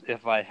guess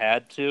if I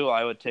had to,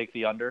 I would take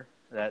the under.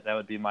 That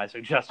would be my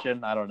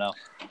suggestion. I don't know.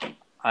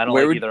 I don't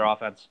like either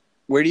offense.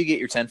 Where do you get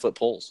your 10-foot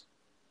poles?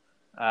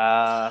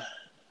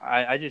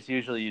 I just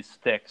usually use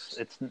sticks.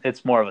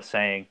 It's more of a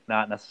saying,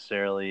 not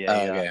necessarily a.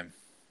 Okay.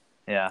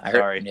 Yeah,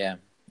 sorry. Yeah,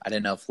 I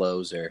didn't know if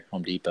Lowe's or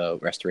Home Depot,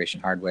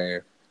 Restoration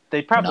Hardware.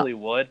 They probably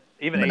would.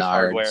 Even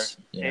Menards,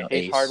 Ace Hardware.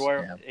 Ace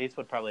Hardware. Yeah. Ace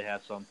would probably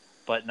have some.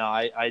 But no,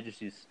 I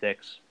just use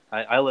sticks.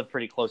 I live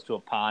pretty close to a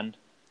pond.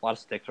 A lot of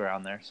sticks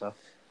around there. So.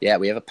 Yeah,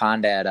 we have a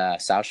pond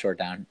at South Shore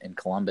down in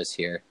Columbus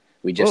here.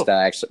 We just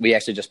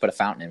actually just put a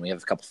fountain in. We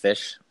have a couple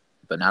fish,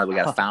 but now that we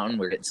got a fountain,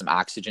 we're getting some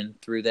oxygen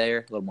through there,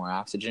 a little more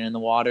oxygen in the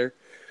water.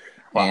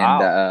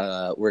 Wow.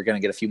 And we're going to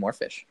get a few more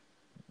fish.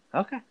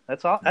 Okay.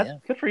 That's all. That's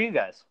good for you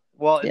guys.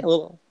 Well, yeah, a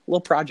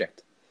little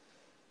project.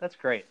 That's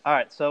great. All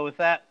right. So with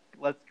that,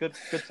 good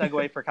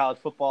segue for college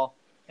football.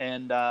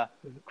 And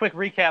quick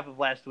recap of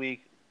last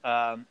week.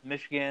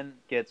 Michigan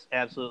gets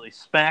absolutely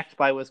smacked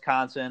by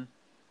Wisconsin.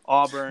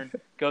 Auburn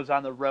goes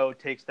on the road,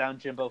 takes down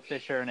Jimbo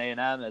Fisher and A&M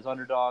as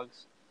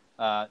underdogs.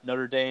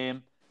 Notre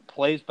Dame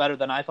plays better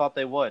than I thought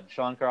they would.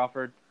 Sean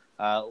Crawford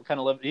I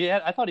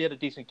thought he had a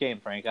decent game,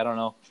 Frank. I don't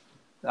know.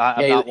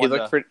 He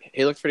looked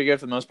pretty good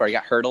for the most part. He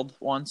got hurdled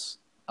once,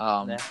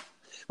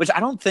 which I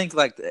don't think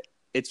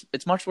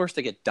it's much worse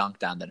to get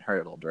dunked on than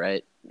hurdled,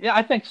 right? Yeah,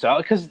 I think so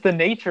because the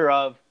nature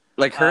of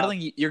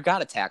hurdling, you're got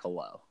to tackle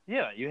low.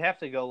 Yeah, you have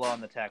to go low on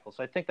the tackle.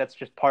 So I think that's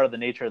just part of the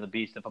nature of the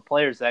beast. If a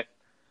player's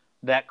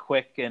that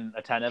quick and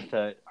attentive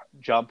to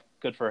jump,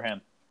 good for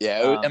him.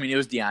 Yeah, it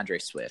was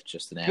DeAndre Swift,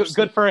 just an absolute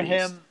good for beast.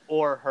 him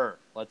or her.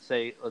 Let's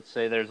say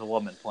there's a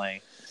woman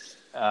playing,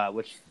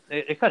 which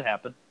it could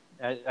happen.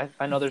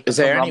 I know there's. Is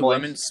there any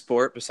women's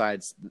sport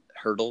besides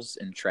hurdles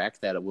and track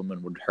that a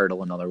woman would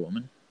hurdle another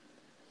woman?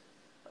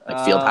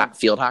 Like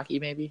field hockey,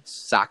 maybe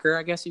soccer.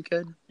 I guess you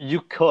could.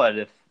 You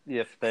could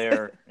if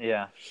they're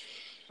yeah.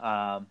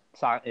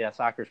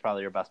 Soccer's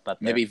probably your best bet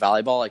there. Maybe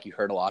volleyball, like you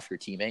hurdle off your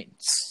teammate and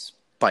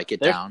spike it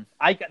down.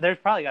 There's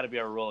probably got to be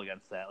a rule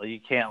against that. Like you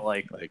can't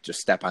like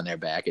just step on their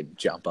back and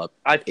jump up.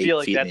 I feel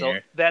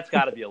like that's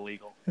got to be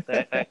illegal.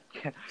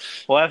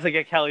 We'll have to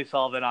get Kelly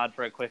Sullivan on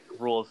for a quick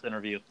rules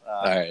interview.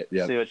 All right,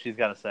 yeah. See what she's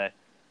got to say.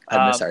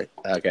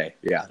 Okay,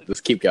 yeah.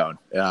 Let's keep going.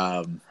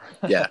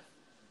 Yeah.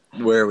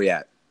 Where are we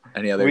at?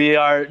 Any other? We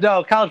are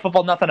college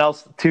football. Nothing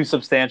else too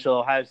substantial.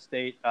 Ohio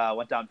State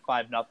went down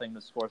 5-0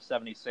 to score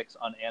 76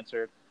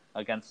 unanswered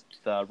against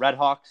the Red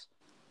Hawks.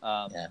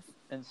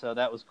 And so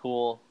that was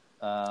cool.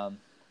 No,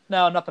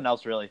 nothing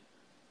else really.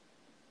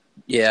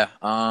 Yeah.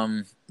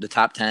 The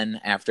top 10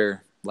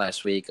 after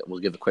last week. We'll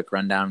give a quick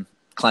rundown.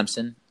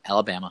 Clemson,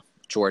 Alabama,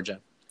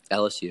 Georgia,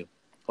 LSU,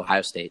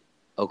 Ohio State,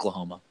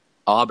 Oklahoma,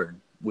 Auburn,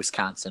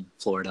 Wisconsin,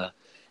 Florida,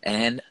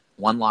 and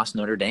one loss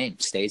Notre Dame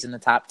stays in the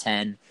top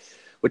 10.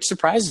 Which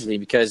surprises me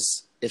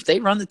because if they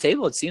run the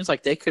table, it seems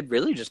like they could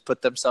really just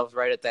put themselves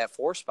right at that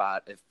 4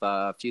 spot if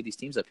a few of these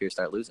teams up here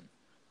start losing.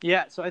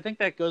 Yeah, so I think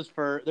that goes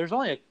for – there's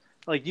only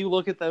you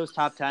look at those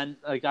top 10,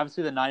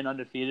 obviously the 9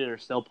 undefeated are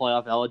still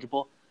playoff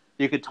eligible.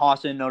 You could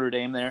toss in Notre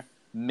Dame there,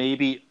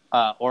 maybe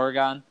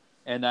Oregon,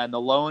 and then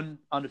the lone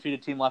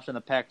undefeated team left in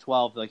the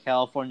Pac-12,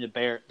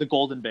 the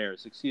Golden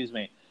Bears, excuse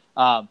me.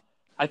 I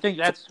think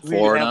that's who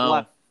you have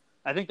left.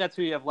 I think that's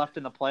who you have left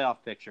in the playoff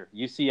picture.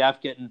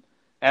 UCF getting –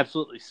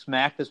 absolutely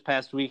smacked this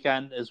past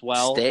weekend as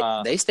well.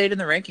 They stayed in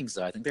the rankings,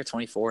 though. I think they're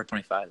 24 or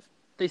 25.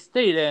 They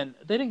stayed in.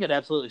 They didn't get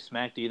absolutely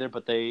smacked either,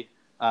 but they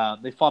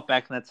fought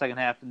back in that second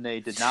half, and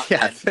they did not win.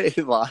 They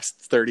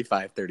lost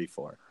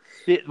 35-34.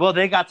 Well,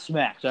 they got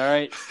smacked, all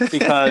right,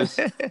 because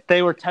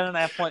they were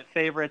 10.5-point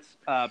favorites.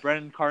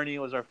 Brendan Carney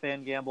was our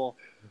fan gamble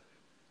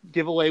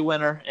giveaway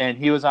winner, and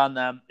he was on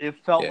them. It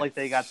felt like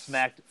they got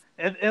smacked.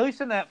 At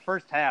least in that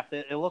first half,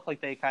 it looked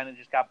like they kind of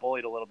just got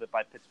bullied a little bit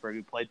by Pittsburgh,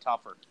 who played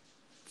tougher.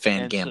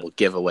 Fan gamble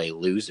giveaway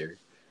loser.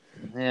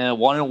 Yeah,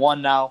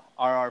 1-1 now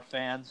are our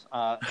fans.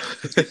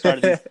 Since we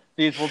started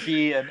these will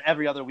be an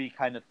every other week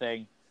kind of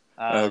thing.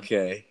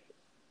 Okay.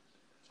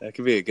 That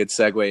could be a good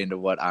segue into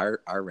what our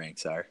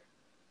ranks are.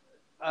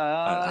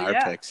 Our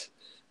Yeah. picks.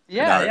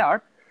 Yeah.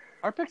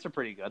 Our picks are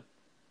pretty good.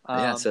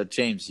 So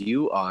James,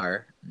 you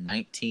are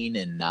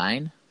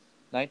 19-9.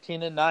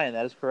 19-9.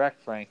 That is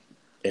correct, Frank.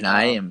 And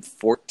I am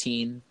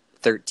 14,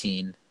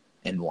 13,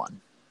 and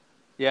 1.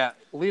 Yeah,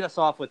 lead us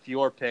off with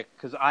your pick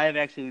because I have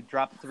actually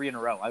dropped 3 in a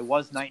row. I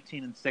was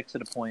 19-6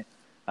 at a point,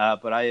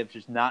 but I have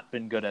just not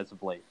been good as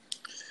of late.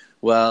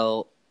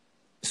 Well,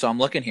 so I'm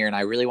looking here, and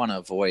I really want to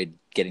avoid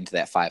getting to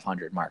that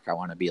 500 mark. I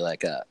want to be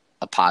like a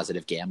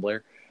positive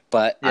gambler,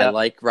 but I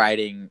like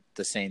riding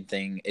the same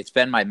thing. It's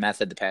been my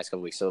method the past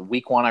couple weeks. So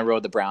week 1, I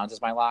rode the Browns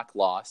as my lock,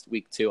 lost.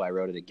 Week 2, I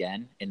rode it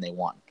again, and they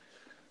won.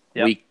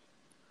 Yep.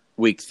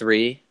 Week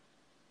 3.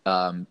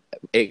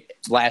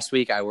 Last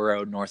week I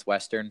rode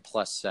Northwestern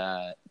plus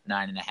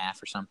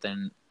 9.5 or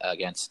something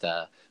against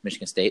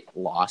Michigan State,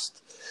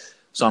 lost.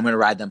 So I'm going to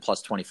ride them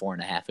plus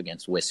 24.5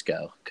 against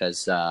Wisco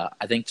because I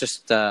think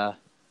they're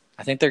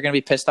going to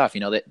be pissed off.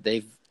 You know,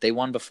 they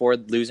won before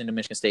losing to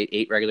Michigan State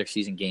 8 regular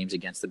season games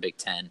against the Big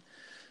Ten.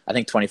 I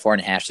think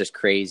 24.5 is just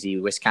crazy.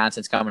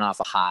 Wisconsin's coming off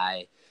a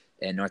high,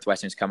 and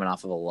Northwestern's coming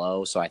off of a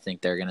low. So I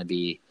think they're going to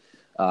be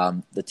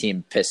the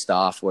team pissed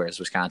off, whereas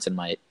Wisconsin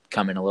might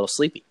come in a little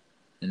sleepy.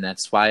 And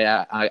that's why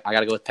I got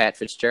to go with Pat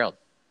Fitzgerald.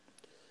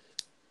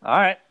 All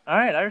right.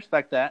 I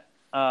respect that.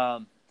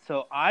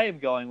 So I am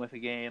going with a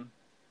game.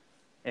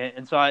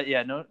 And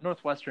so,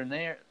 Northwestern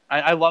there.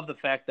 I love the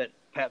fact that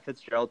Pat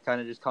Fitzgerald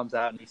kind of just comes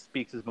out and he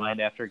speaks his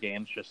mind after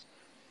games just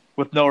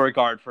with no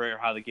regard for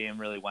how the game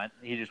really went.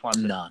 He just wants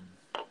none.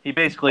 He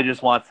basically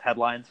just wants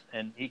headlines,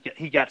 and he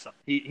gets them.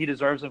 He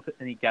deserves them,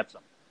 and he gets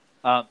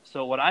them.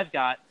 So what I've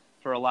got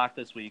for a lock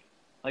this week,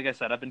 like I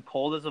said, I've been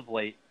cold as of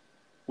late.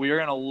 We are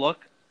going to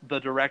look the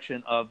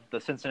direction of the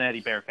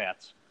Cincinnati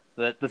Bearcats,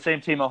 the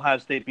same team Ohio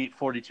State beat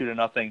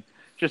 42-0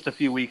 just a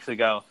few weeks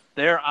ago.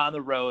 They're on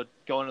the road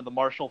going to the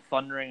Marshall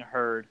Thundering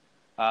Herd.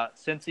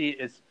 Cincy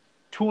is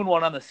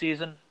 2-1 on the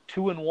season,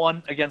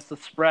 2-1 against the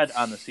spread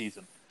on the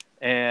season.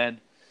 And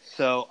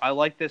so I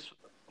like this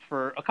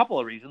for a couple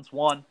of reasons.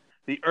 One,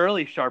 the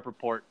early Sharp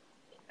report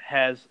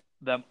has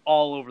them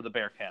all over the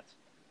Bearcats.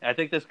 And I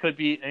think this could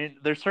be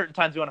 – there's certain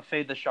times you want to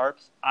fade the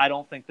Sharps. I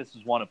don't think this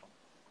is one of them.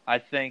 I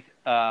think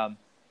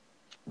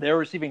they're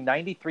receiving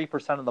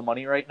 93% of the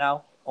money right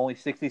now, only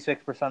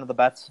 66% of the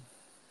bets.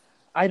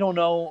 I don't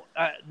know.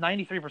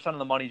 93% of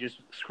the money just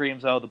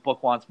screams, the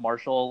book wants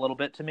Marshall a little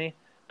bit to me.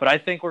 But I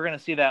think we're going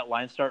to see that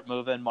line start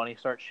moving, money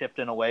start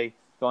shifting away,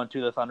 going to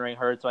the Thundering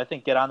Herd. So I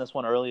think get on this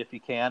one early if you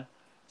can.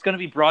 It's going to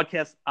be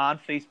broadcast on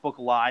Facebook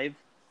Live.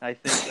 I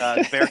think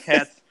the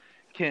Bearcats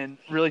can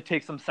really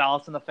take some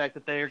solace in the fact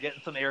that they are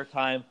getting some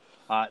airtime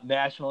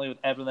nationally with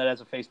everyone that has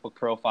a Facebook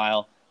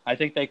profile. I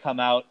think they come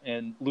out,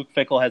 and Luke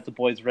Fickell has the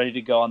boys ready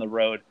to go on the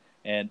road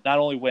and not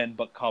only win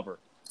but cover.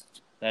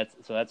 That's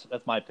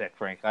my pick,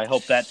 Frank. I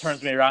hope that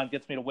turns me around,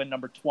 gets me to win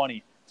number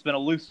 20. It's been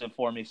elusive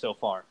for me so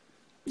far.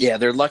 Yeah,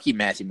 they're lucky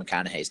Matthew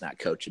McConaughey's not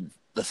coaching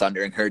the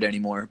Thundering Herd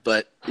anymore.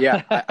 But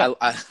yeah,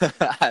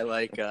 I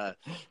like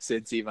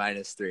Cincy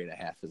minus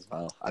 3.5 as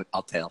well.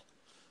 I'll tail.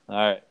 All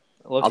right.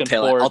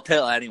 I'll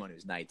tell anyone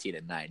who's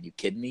 19-9. You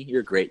kidding me?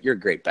 You're great. You're a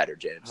great better,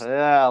 James.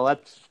 Yeah,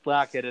 let's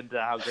not get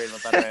into how great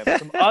of a better I am.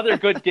 Some other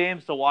good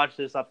games to watch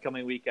this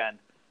upcoming weekend.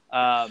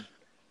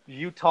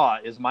 Utah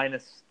is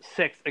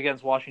 -6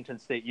 against Washington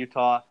State.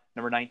 Utah,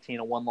 number 19,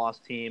 a one-loss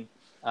team.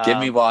 Give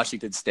me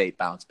Washington State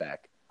bounce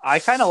back. I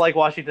kind of like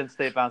Washington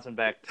State bouncing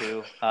back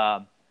too,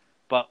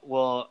 but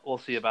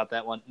we'll see about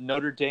that one.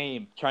 Notre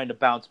Dame trying to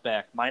bounce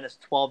back,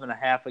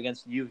 -12.5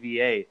 against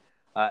UVA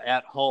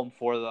at home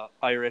for the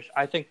Irish.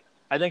 I think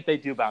they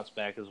do bounce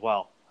back as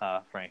well,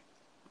 Frank.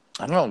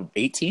 I don't know,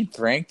 18th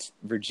ranked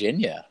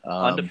Virginia.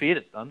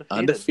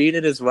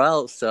 Undefeated as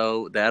well.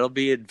 So that'll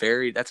be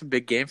that's a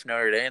big game for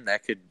Notre Dame.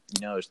 That could,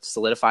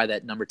 solidify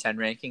that number 10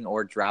 ranking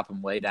or drop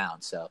them way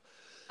down. So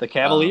the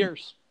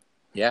Cavaliers.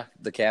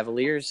 The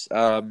Cavaliers.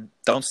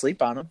 Don't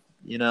sleep on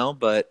them,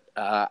 but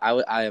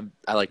I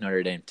like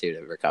Notre Dame too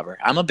to recover.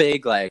 I'm a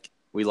big,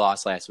 we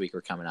lost last week.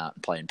 We're coming out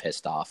and playing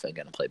pissed off and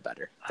going to play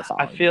better the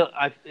following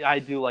week. I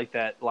do like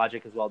that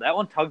logic as well. That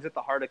one tugs at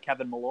the heart of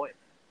Kevin Malloy.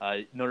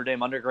 Notre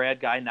Dame undergrad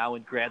guy, now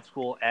in grad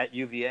school at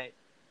UVA.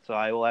 So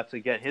I will have to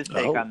get his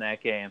take on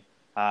that game.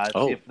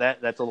 See if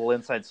that's a little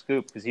inside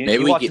scoop because he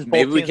watches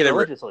both teams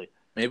religiously.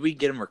 Maybe we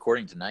get him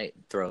recording tonight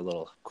and throw a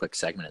little quick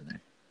segment in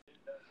there.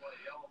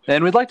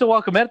 And we'd like to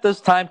welcome at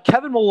this time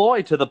Kevin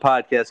Malloy to the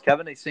podcast.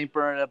 Kevin, a St.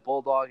 Bernadette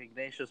Bulldog,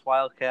 Ignatius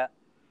Wildcat.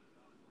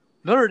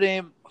 Notre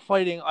Dame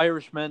fighting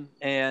Irishmen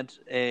and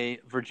a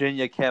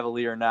Virginia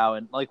Cavalier now.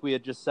 And like we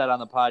had just said on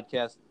the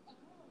podcast,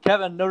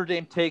 Kevin, Notre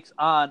Dame takes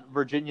on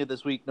Virginia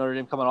this week. Notre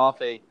Dame coming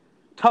off a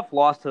tough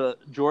loss to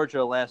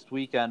Georgia last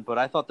weekend, but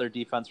I thought their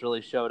defense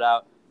really showed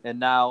out. And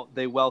now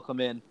they welcome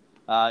in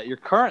your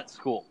current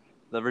school,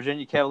 the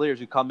Virginia Cavaliers,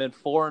 who come in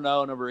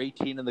 4-0, number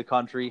 18 in the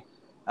country.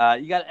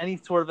 You got any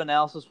sort of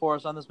analysis for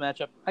us on this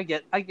matchup? I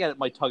get it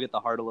might tug at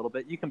the heart a little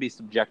bit. You can be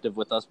subjective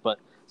with us, but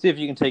see if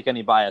you can take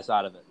any bias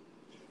out of it.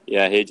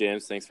 Yeah, hey,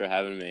 James. Thanks for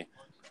having me.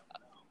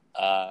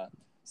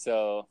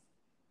 So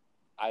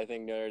I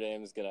think Notre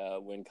Dame's going to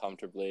win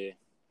comfortably.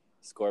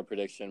 Score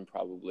prediction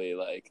probably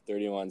like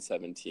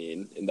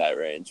 31-17 in that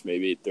range,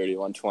 maybe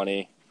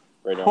 31-20,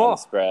 right around the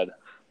spread.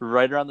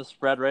 Right around the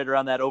spread, right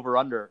around that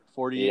over-under,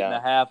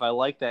 48.5. I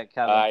like that,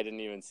 Kevin. I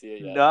didn't even see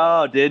it yet.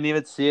 No, didn't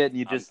even see it.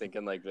 And I'm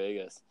thinking like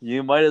Vegas.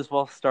 You might as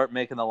well start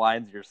making the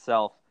lines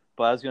yourself.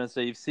 But I was going to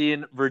say, you've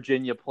seen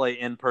Virginia play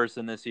in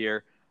person this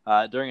year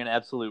during an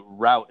absolute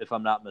rout, if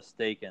I'm not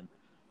mistaken.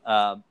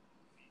 What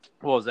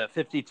was that,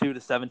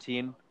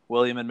 52-17,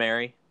 William and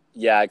Mary?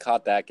 Yeah, I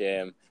caught that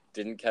game.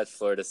 Didn't catch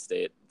Florida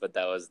State, but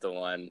that was the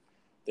one.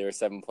 They were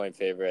 7-point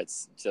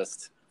favorites,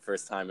 just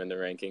first time in the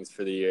rankings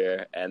for the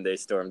year, and they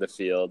stormed the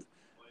field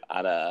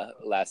on a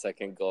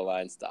last-second goal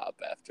line stop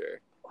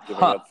after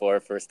giving up 4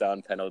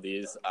 first-down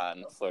penalties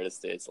on Florida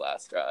State's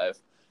last drive.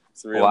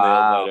 It's a real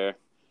nail-biter.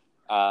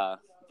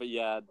 But,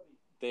 yeah,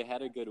 they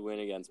had a good win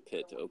against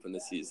Pitt to open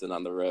the season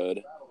on the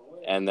road.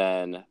 And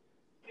then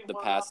the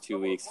past 2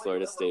 weeks,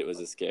 Florida State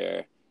was a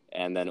scare.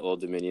 And then Old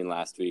Dominion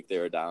last week, they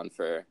were down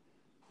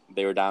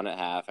at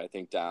half, I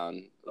think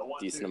down a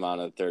decent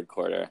amount of the third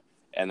quarter,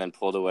 and then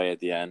pulled away at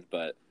the end.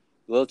 But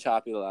a little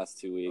choppy the last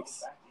 2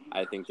 weeks.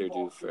 I think they're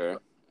due for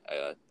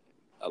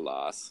a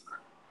loss.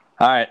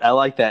 All right, I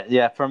like that.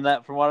 Yeah, from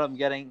what I'm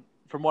getting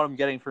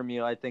from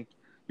you, I think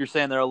you're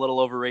saying they're a little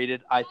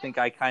overrated. I think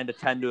I kind of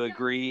tend to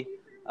agree.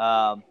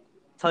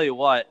 Tell you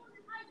what,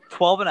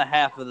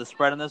 12.5 of the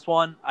spread in this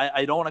one.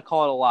 I don't want to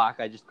call it a lock.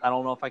 I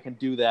don't know if I can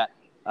do that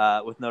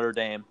with Notre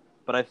Dame.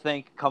 But I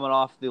think coming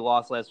off the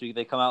loss last week,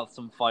 they come out with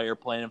some fire,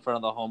 playing in front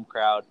of the home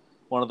crowd.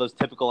 One of those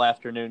typical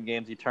afternoon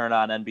games you turn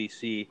on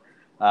NBC,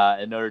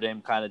 and Notre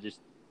Dame kind of just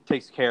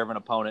takes care of an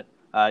opponent.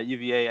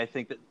 UVA, I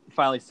think that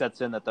finally sets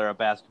in that they're a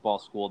basketball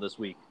school this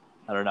week.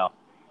 I don't know.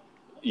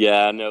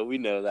 Yeah, no, we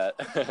know that.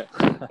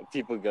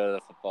 People go to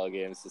the football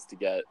games just to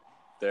get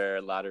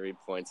their lottery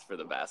points for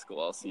the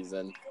basketball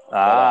season.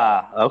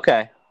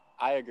 Okay.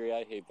 I agree.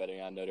 I hate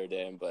betting on Notre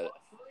Dame, but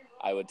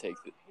I would take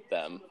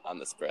them on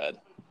the spread.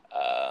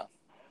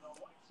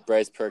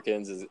 Bryce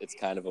Perkins, it's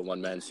kind of a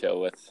one-man show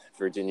with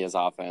Virginia's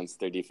offense.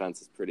 Their defense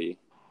is pretty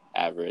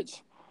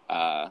average.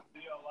 I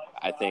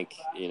think,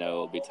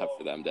 it'll be tough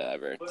for them to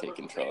ever take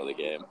control of the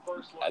game.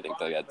 I think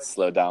they'll get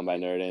slowed down by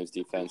Notre Dame's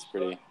defense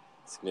pretty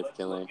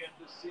significantly.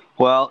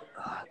 Well,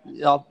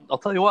 I'll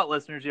tell you what,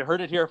 listeners, you heard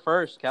it here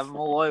first. Kevin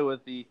Malloy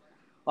with the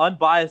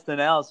unbiased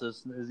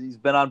analysis. He's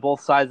been on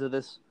both sides of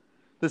this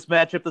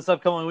matchup this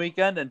upcoming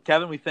weekend. And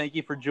Kevin, we thank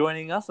you for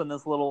joining us on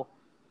this little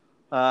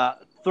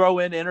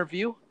throw-in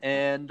interview,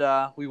 and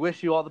we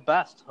wish you all the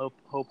best. Hope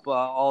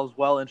all is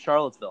well in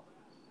Charlottesville.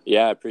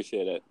 Yeah, I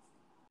appreciate it.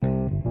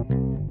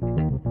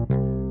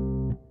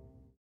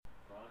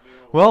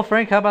 Well,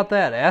 Frank, how about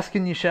that? Ask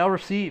and you shall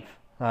receive.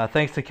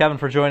 Thanks to Kevin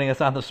for joining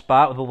us on the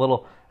spot with a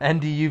little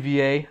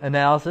NDUVA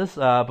analysis.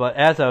 But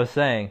as I was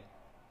saying,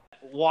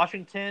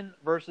 Washington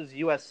versus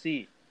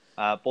USC,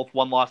 both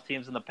one-loss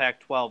teams in the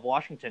Pac-12.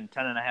 Washington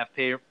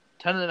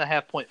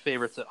 10.5 point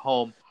favorites at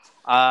home.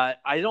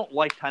 I don't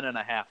like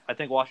 10.5. I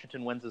think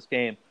Washington wins this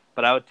game,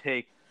 but I would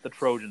take the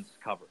Trojans to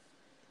cover.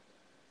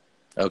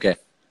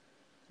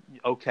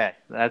 Okay,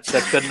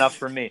 that's good enough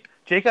for me.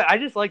 I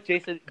just like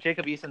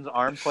Jacob Eason's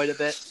arm quite a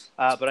bit,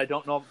 but I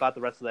don't know about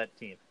the rest of that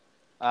team.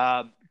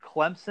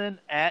 Clemson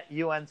at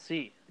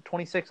UNC,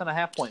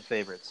 26.5 point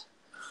favorites.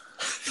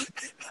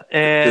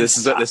 And this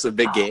is a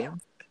big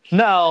game.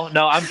 No,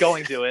 I'm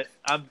going to it.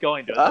 That's there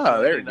we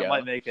go. That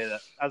might make it.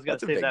 I was going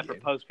to save that for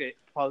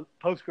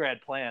post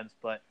grad plans,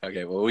 but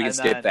okay. Well, we can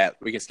skip that.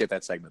 We can skip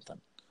that segment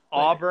then.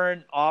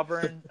 Auburn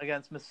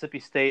against Mississippi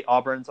State.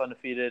 Auburn's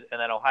undefeated,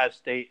 and then Ohio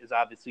State is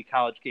obviously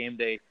College game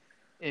day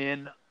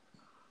in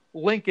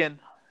Lincoln.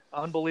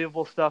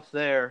 Unbelievable stuff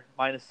there.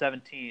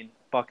 -17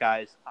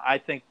 Buckeyes. I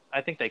think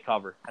they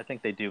cover. I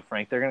think they do,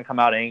 Frank. They're going to come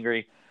out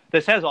angry.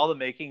 This has all the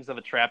makings of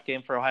a trap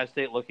game for Ohio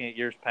State. Looking at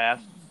years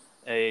past,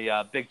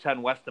 a Big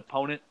Ten West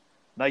opponent,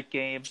 night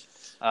game,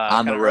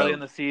 on the road early in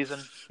the season.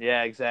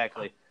 Yeah,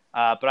 exactly.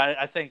 But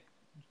I think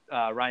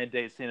Ryan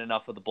Day's seen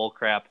enough of the bull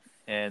crap,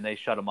 and they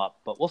shut him up.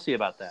 But we'll see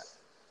about that.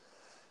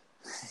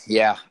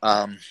 Yeah,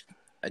 I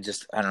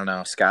don't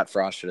know. Scott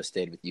Frost should have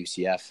stayed with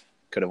UCF.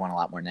 Could have won a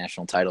lot more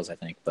national titles, I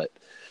think. But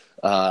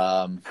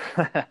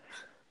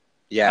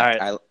yeah,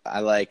 right. I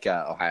like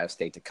Ohio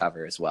State to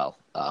cover as well.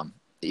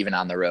 Even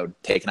on the road,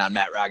 taking on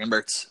Matt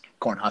Roggenberg's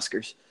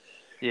Cornhuskers.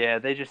 Yeah,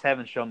 they just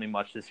haven't shown me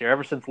much this year.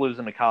 Ever since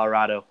losing to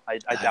Colorado, I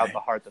doubt the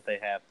heart that they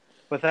have.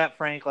 With that,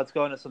 Frank, let's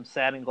go into some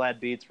sad and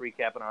glad beats,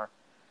 recapping our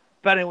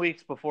betting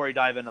weeks before we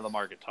dive into the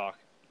market talk.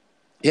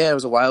 Yeah, it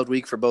was a wild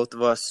week for both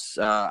of us.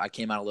 I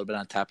came out a little bit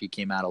on top. You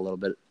came out a little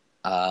bit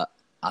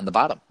on the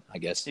bottom, I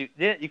guess. You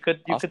could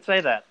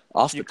say that.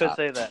 You could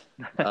say that.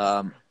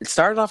 It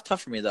started off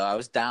tough for me, though. I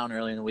was down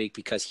early in the week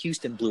because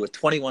Houston blew a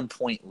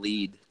 21-point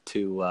lead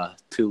to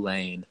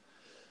Tulane.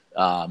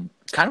 Kind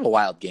of a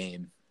wild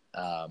game.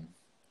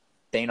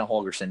 Dana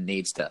Holgorsen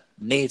needs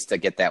to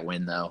get that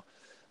win, though.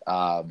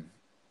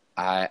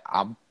 I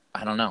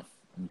don't know.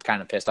 I'm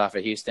kind of pissed off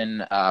at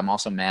Houston. I'm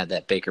also mad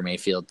that Baker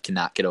Mayfield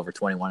cannot get over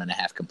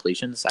 21.5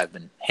 completions. I've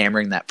been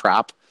hammering that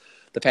prop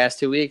the past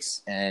 2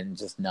 weeks, and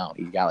just no,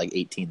 he got like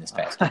 18 this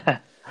past game.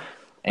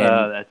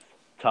 And that's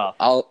tough.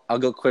 I'll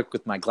go quick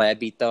with my glad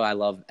beat though. I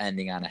love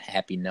ending on a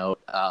happy note.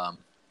 I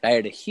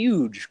had a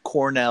huge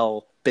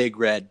Cornell Big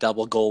Red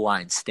double goal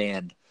line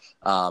stand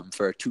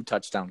for a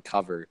 2-touchdown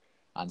cover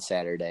on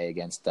Saturday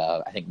against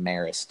I think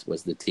Marist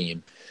was the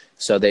team.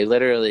 So they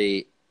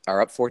literally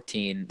are up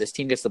 14. This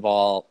team gets the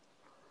ball.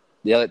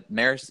 The other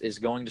Marist is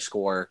going to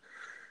score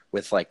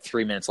with like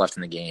 3 minutes left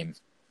in the game.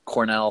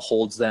 Cornell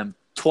holds them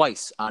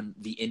twice on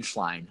the inch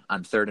line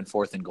on 3rd and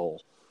 4th and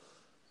goal.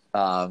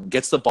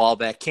 Gets the ball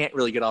back. Can't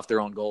really get off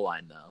their own goal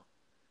line though.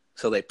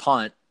 So they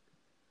punt.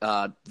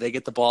 They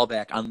get the ball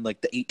back on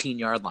like the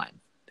 18-yard line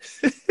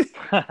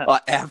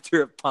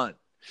after a punt.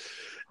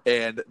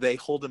 And they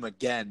hold him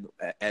again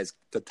as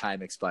the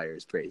time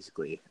expires,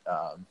 basically.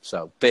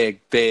 So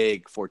big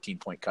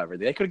 14-point cover.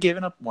 They could have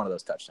given up one of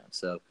those touchdowns.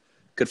 So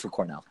good for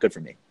Cornell. Good for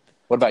me.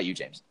 What about you,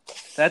 James?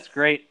 That's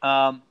great.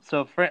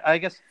 So I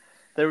guess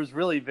there was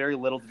really very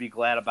little to be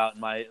glad about in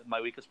my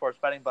week of sports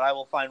betting, but I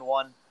will find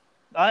one,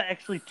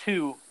 actually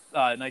two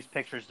nice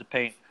pictures to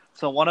paint.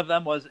 So one of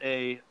them was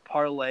a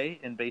parlay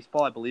in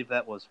baseball. I believe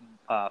that was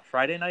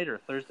Friday night or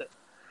Thursday.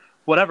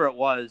 Whatever it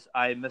was,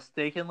 I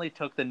mistakenly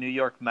took the New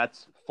York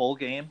Mets full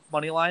game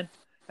money line,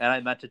 and I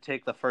meant to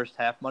take the first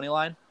half money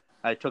line.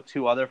 I took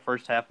 2 other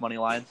first half money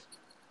lines,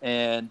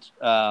 and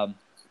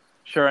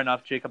sure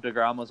enough, Jacob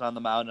deGrom was on the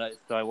mound,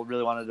 so I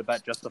really wanted to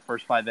bet just the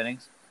first 5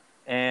 innings.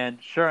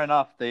 And sure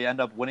enough, they end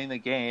up winning the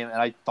game,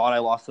 and I thought I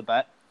lost the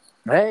bet.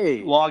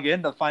 Hey, log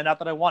in to find out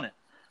that I won it.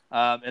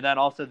 And then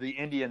also the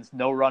Indians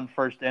no-run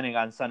first inning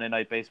on Sunday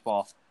Night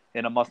Baseball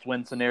in a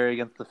must-win scenario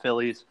against the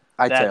Phillies.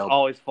 That's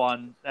always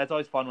fun. That's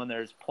always fun when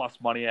there's plus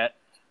money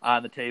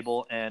on the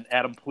table, and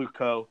Adam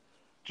Plutko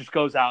just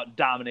goes out and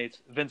dominates.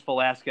 Vince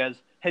Velasquez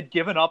had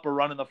given up a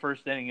run in the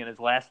first inning in his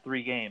last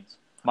 3 games,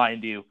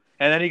 mind you.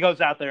 And then he goes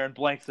out there and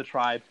blanks the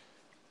Tribe.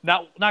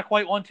 Not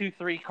quite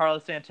 1-2-3.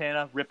 Carlos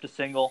Santana ripped a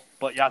single,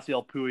 but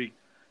Yasiel Puig,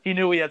 he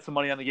knew he had some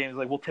money on the game. He's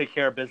like, we'll take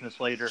care of business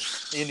later.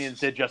 The Indians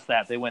did just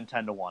that. They win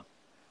 10-1.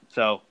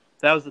 So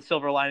that was the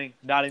silver lining.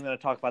 Not even going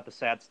to talk about the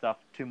sad stuff.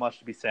 Too much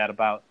to be sad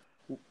about.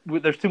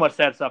 There's too much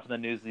sad stuff in the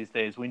news these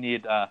days. We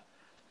need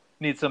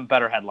some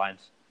better headlines.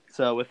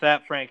 So with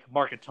that, Frank,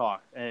 market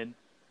talk. And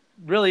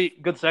really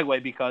good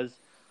segue because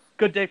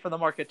good day for the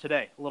market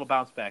today. A little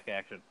bounce back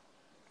action.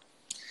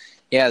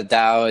 Yeah, the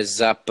Dow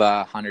is up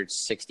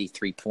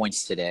 163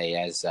 points today,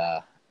 as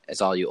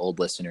all you old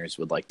listeners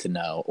would like to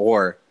know,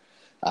 or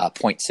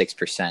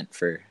 0.6%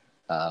 for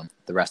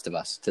the rest of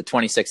us, to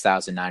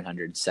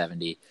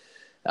 26,970.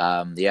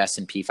 The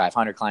S&P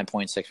 500 climbed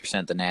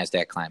 0.6%. The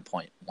NASDAQ climbed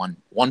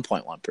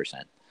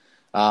 1.1%.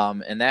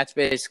 And that's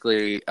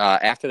basically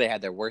after they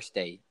had their worst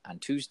day on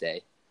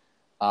Tuesday.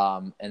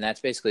 And that's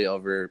basically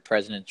over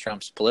President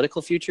Trump's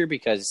political future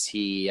because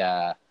he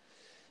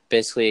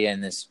basically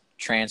in this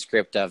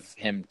transcript of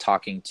him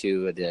talking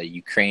to the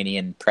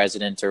Ukrainian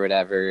president or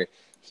whatever,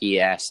 he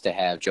asked to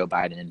have Joe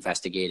Biden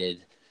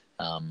investigated.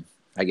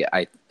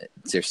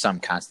 There's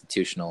some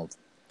constitutional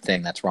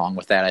thing that's wrong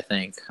with that. I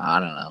think. I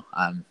don't know.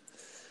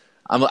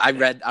 I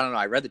read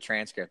the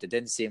transcript. It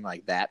didn't seem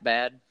like that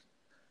bad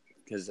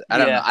because I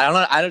don't know.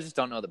 I just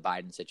don't know the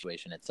Biden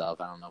situation itself.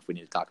 I don't know if we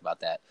need to talk about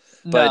that.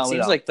 But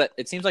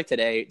it seems like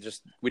today,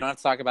 just we don't have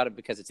to talk about it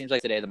because it seems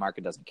like today the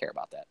market doesn't care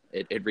about that.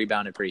 It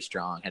rebounded pretty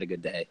strong, had a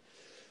good day,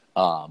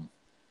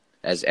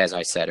 as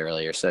I said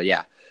earlier. So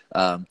yeah,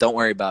 don't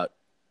worry about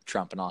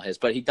Trump and all his,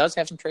 but he does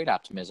have some trade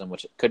optimism,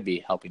 which could be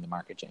helping the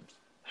market, James.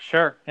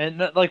 Sure,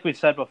 and like we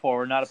said before,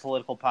 we're not a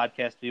political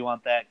podcast. If you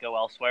want that, go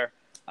elsewhere.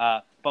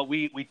 But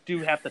we do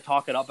have to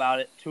talk about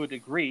it to a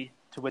degree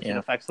to which it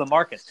affects the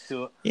markets.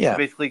 To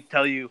basically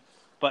tell you,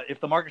 but if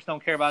the markets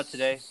don't care about it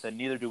today, then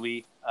neither do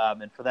we.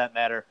 And for that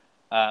matter,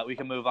 we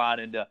can move on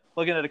into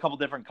looking at a couple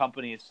different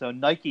companies. So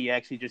Nike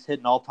actually just hit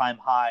an all-time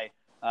high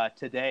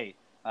today.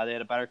 They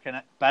had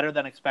a better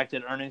than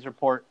expected earnings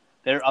report.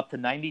 They're up to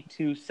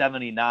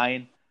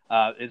 92.79.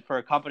 For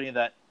a company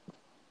that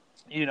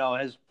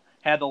has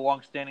had the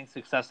long-standing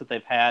success that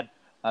they've had.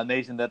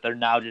 Amazing that they're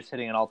now just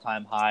hitting an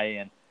all-time high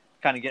and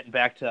kind of getting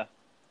back to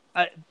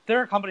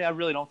they're a company I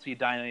really don't see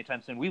dying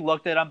anytime soon. We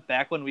looked at them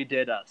back when we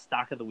did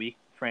Stock of the Week.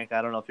 Frank,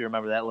 I don't know if you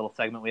remember that little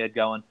segment we had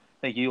going. I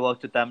think you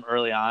looked at them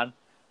early on.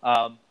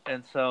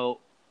 And so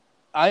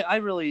I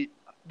really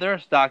 – they're a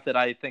stock that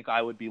I think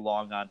I would be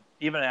long on,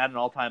 even at an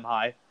all-time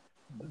high.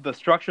 The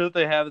structure that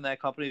they have in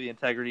that company, the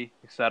integrity,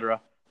 et cetera.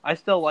 I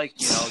still like,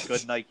 a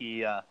good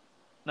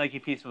Nike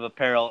piece of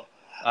apparel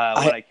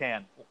when I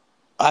can.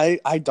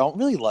 I don't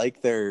really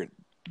like their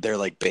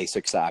like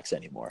basic socks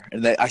anymore,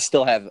 and I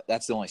still have.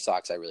 That's the only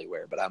socks I really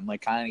wear, but I'm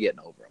like kind of getting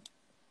over them.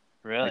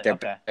 Really?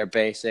 Like they're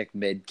basic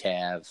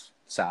mid-calf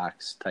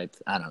socks type.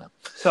 I don't know.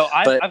 So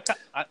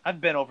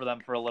I've been over them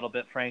for a little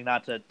bit, Frank.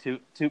 Not to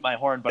toot my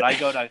horn, but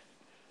I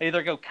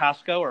either go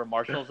Costco or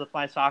Marshalls with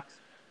my socks.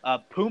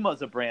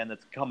 Puma's a brand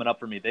that's coming up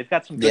for me. They've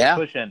got some good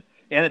cushion,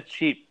 and it's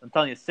cheap. I'm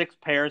telling you, 6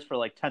 pairs for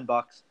like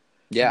 $10.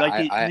 Yeah,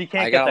 Nike, you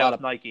can't get that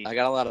with Nike. I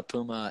got a lot of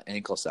Puma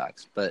ankle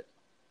socks, but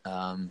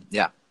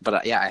Yeah,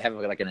 but I have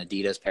like an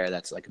Adidas pair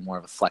that's like more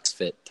of a flex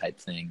fit type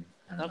thing.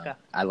 I don't know.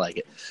 I like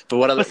it. But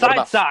what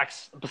about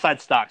socks?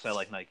 Besides stocks, I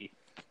like Nike.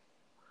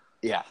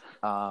 Yeah.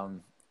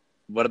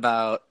 What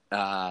about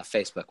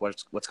Facebook?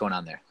 What's going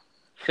on there?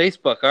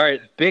 Facebook. All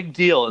right, big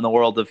deal in the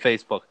world of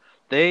Facebook.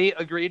 They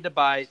agreed to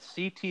buy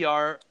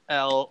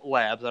CTRL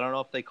Labs. I don't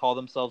know if they call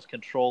themselves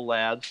Control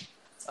Labs.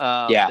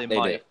 They might.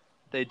 Do.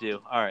 They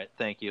do. All right,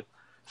 thank you.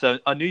 So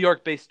a New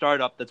York-based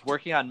startup that's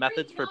working on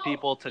methods for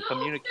people to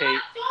communicate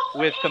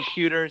with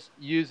computers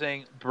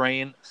using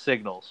brain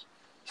signals.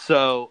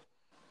 So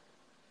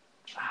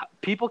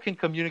people can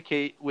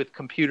communicate with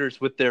computers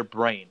with their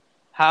brain.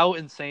 How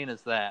insane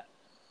is that?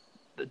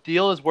 The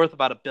deal is worth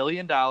about $1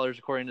 billion,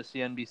 according to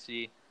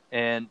CNBC.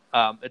 And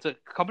it's a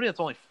company that's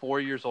only 4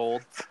 years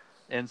old.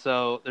 And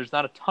so there's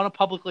not a ton of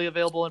publicly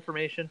available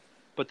information,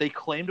 but they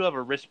claim to have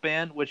a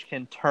wristband which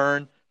can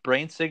turn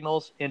brain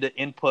signals into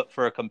input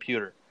for a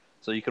computer.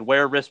 So you could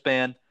wear a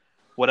wristband,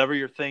 whatever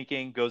you're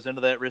thinking goes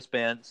into that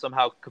wristband,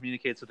 somehow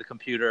communicates with the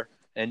computer,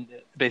 and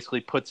basically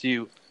puts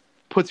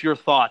your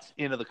thoughts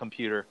into the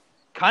computer.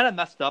 Kind of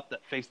messed up that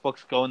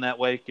Facebook's going that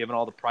way, given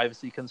all the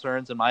privacy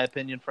concerns, in my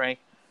opinion, Frank.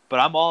 But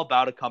I'm all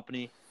about a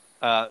company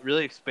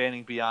really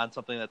expanding beyond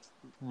something that's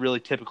really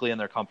typically in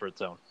their comfort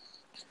zone.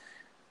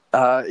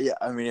 Yeah,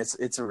 I mean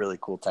it's a really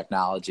cool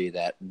technology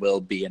that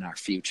will be in our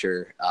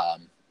future,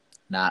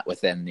 not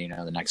within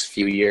the next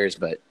few years,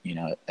 but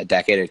a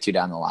decade or two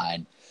down the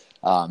line.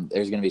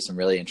 There's going to be some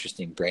really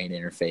interesting brain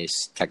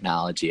interface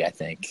technology. I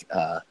think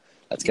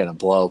that's going to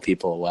blow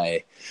people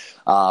away.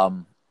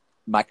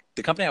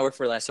 The company I worked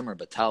for last summer,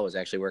 Battelle, was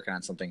actually working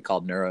on something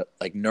called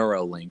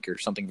Neuralink, or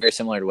something very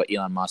similar to what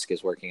Elon Musk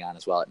is working on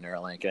as well at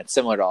Neuralink, and it's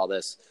similar to all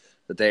this.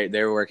 But they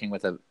were working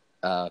with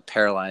a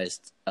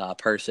paralyzed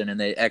person, and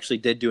they actually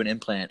did do an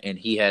implant, and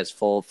he has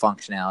full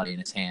functionality in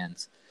his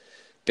hands,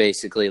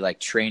 basically like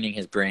training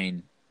his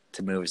brain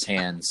to move his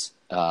hands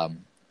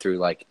through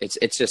like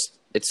it's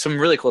some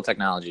really cool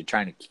technology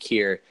trying to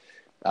cure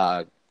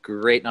a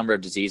great number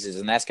of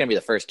diseases, and that's going to be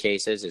the first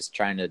cases is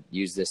trying to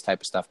use this type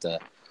of stuff to.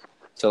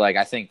 So, like,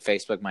 I think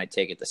Facebook might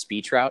take it the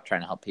speech route,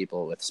 trying to help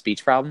people with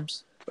speech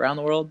problems around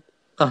the world.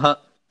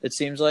 It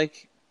seems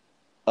like,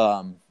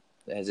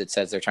 as it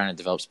says, they're trying to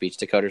develop speech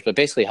decoders, but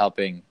basically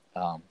helping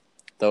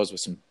those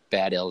with some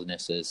bad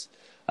illnesses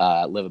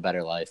live a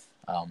better life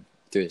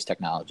through this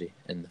technology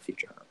in the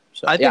future.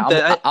 So,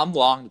 I'm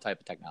long the type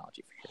of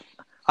technology for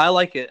sure. I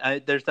like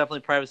it. There's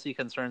definitely privacy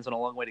concerns and a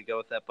long way to go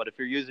with that. But if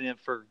you're using it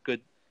for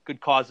good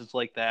causes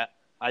like that,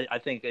 I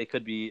think it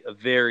could be a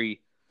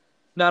very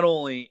not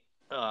only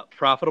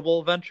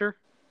profitable venture,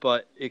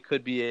 but it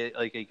could be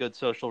a good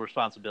social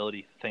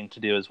responsibility thing to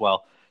do as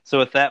well. So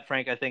with that,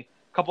 Frank, I think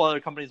a couple other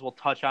companies we'll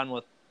touch on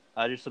with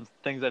just some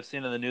things I've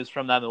seen in the news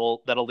from them, and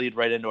that'll lead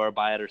right into our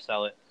buy it or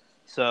sell it.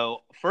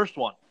 So first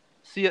one,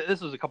 this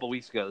was a couple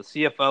weeks ago, the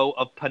CFO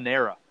of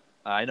Panera.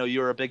 I know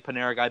you were a big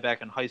Panera guy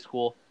back in high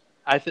school.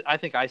 I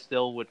think I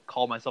still would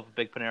call myself a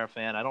big Panera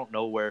fan. I don't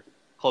know where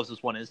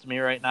closest one is to me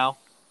right now,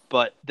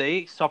 but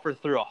they suffer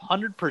through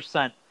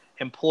 100%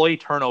 employee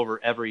turnover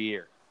every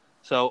year.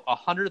 So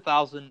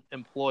 100,000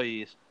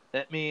 employees,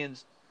 that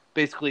means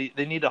basically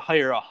they need to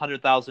hire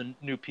 100,000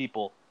 new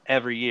people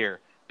every year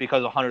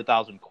because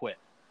 100,000 quit.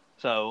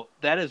 So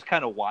that is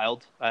kind of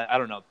wild. I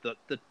don't know.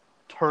 The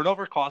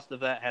turnover cost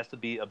of that has to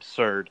be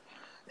absurd.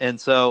 And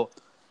so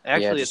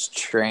actually it's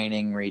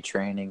training,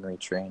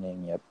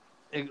 retraining.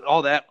 Yep.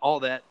 All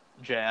that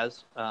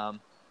jazz.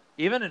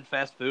 Even in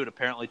fast food,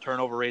 apparently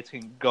turnover rates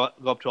can go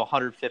up to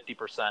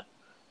 150%.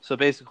 So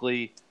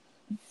basically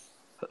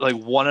like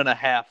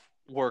 1.5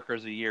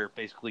 workers a year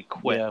basically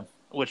quit,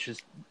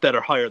 that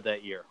are hired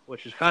that year,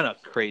 which is kind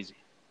of crazy.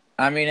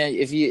 I mean,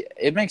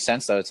 it makes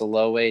sense though. It's a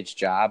low wage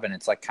job, and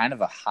it's like kind of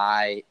a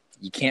high.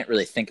 You can't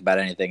really think about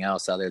anything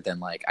else other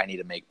than like I need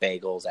to make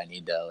bagels. I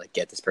need to like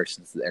get this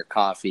person their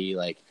coffee.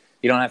 Like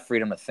you don't have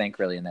freedom to think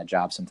really in that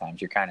job.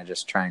 Sometimes you're kind of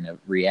just trying to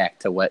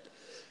react to what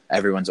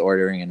everyone's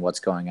ordering and what's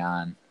going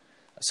on.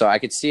 So I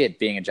could see it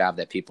being a job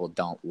that people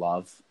don't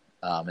love,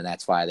 and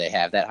that's why they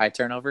have that high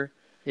turnover.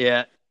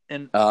 Yeah,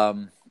 and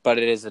but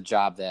it is a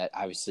job that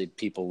obviously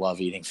people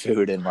love eating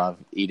food and love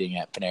eating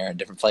at Panera in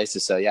different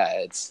places. So yeah,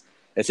 it's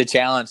a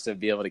challenge to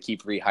be able to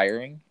keep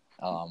rehiring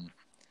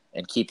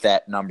and keep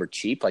that number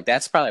cheap. Like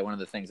that's probably one of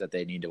the things that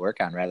they need to work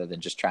on rather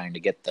than just trying to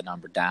get the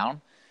number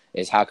down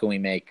is how can we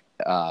make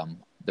the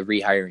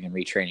rehiring and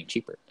retraining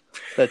cheaper?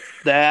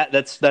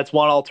 That's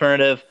one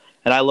alternative.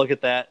 And I look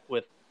at that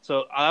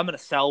so I'm going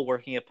to sell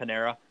working at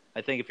Panera.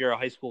 I think if you're a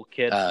high school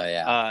kid,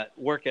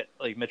 work at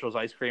like Mitchell's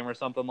Ice Cream or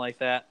something like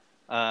that.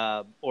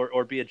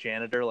 Or be a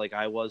janitor like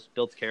I was,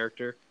 builds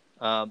character.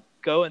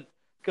 Go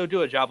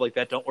do a job like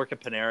that. Don't work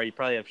at Panera. You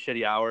probably have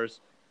shitty hours.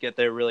 Get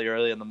there really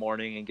early in the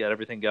morning and get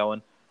everything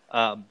going.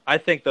 I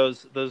think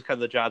those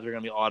kinds of jobs are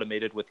going to be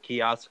automated with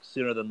kiosks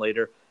sooner than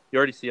later. You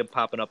already see them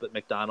popping up at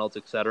McDonald's,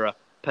 etc.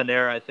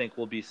 Panera, I think,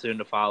 will be soon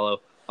to follow.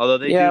 Although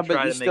they do try to make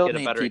it a better experience. Yeah, but you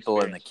still need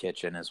people in the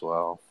kitchen as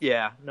well.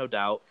 Yeah, no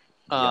doubt.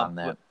 Beyond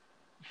that.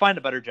 Find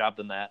a better job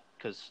than that,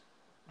 because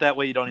that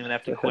way you don't even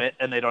have to quit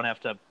and they don't have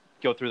to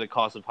go through the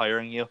cost of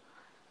hiring you.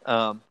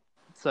 So,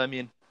 I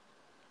mean,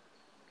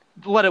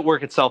 let it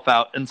work itself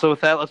out. And so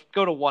with that, let's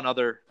go to one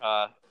other,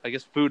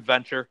 food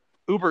venture.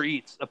 Uber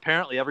Eats.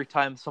 Apparently, every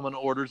time someone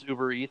orders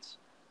Uber Eats,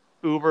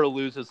 Uber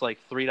loses like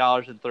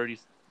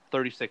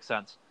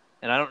 $3.36.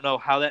 And I don't know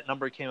how that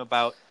number came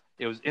about.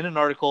 It was in an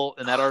article,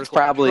 and that article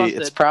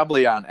it's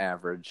probably on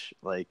average,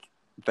 like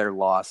their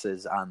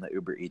losses on the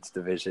Uber Eats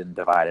division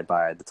divided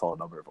by the total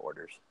number of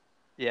orders.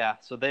 Yeah,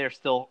 so they are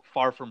still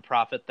far from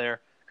profit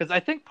there. Because I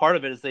think part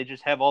of it is they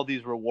just have all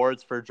these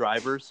rewards for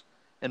drivers,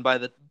 and by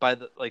the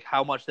like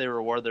how much they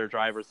reward their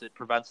drivers, it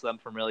prevents them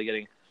from really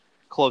getting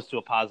close to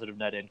a positive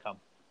net income.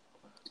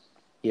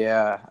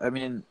 Yeah, I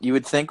mean, you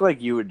would think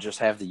like you would just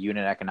have the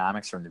unit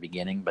economics from the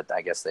beginning, but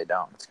I guess they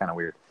don't. It's kind of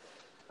weird.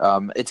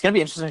 It's gonna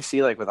be interesting to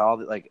see, like, with all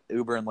the, like,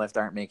 Uber and Lyft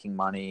aren't making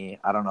money.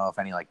 I don't know if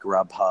any like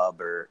Grubhub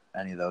or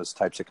any of those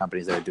types of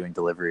companies that are doing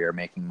delivery are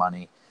making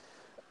money.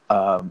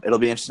 It'll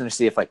be interesting to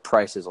see if like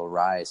prices will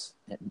rise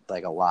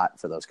like a lot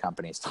for those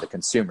companies to the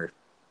consumer,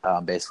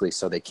 basically,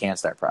 so they can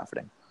start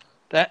profiting.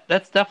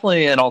 That's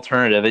definitely an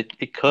alternative.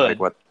 It could.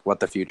 Like what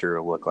the future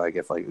will look like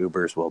if like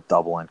Ubers will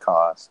double in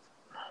cost.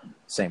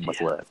 Same with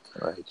Lyft.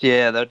 Like,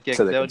 yeah, that would get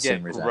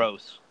consumers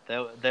gross.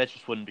 That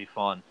just wouldn't be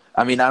fun.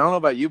 I mean, I don't know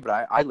about you,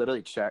 but I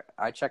literally check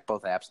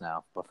both apps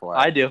now before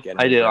I do. get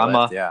I do.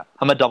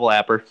 I'm a double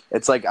apper.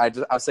 It's like I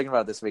was thinking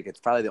about it this week. It's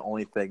probably the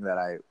only thing that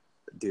I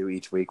do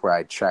each week where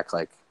I check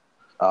like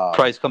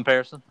price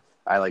comparison.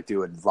 I like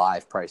do a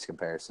live price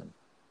comparison.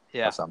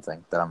 Yeah. Of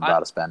something that I'm about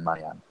to spend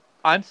money on.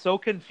 I'm so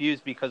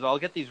confused because I'll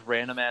get these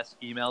random ass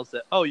emails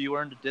that, oh, you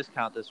earned a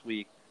discount this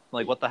week. I'm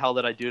like, what the hell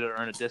did I do to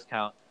earn a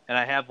discount? And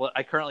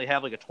I currently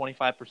have like a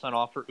 25%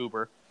 off for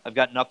Uber. I've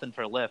got nothing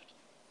for Lyft.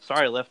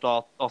 Sorry,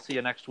 Lyft. I'll see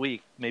you next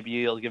week. Maybe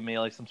you'll give me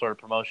like some sort of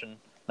promotion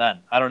then.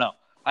 I don't know.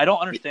 I don't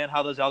understand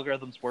how those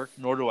algorithms work,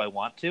 nor do I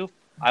want to.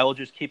 I will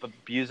just keep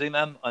abusing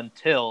them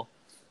until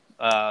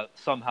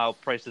somehow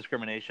price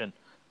discrimination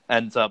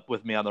ends up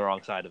with me on the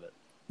wrong side of it.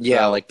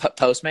 Yeah, like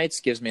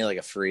Postmates gives me like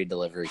a free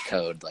delivery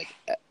code, like,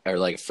 or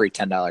like a free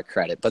 $10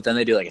 credit, but then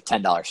they do like a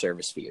 $10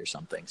 service fee or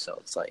something. So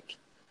it's like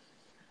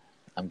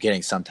I'm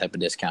getting some type of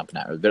discount, but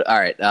not really. But all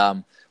right,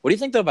 what do you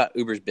think though about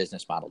Uber's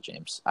business model,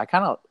 James? I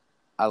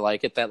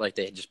like it that like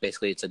they just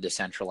basically it's a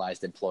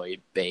decentralized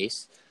employee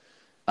base,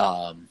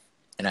 and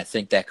I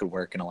think that could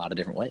work in a lot of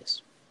different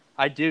ways.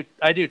 I do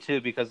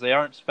too, because they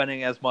aren't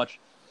spending as much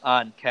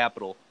on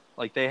capital.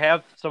 Like they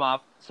have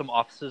some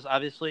offices,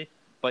 obviously,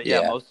 but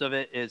yeah, most of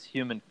it is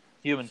human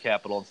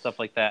capital and stuff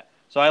like that.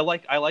 So I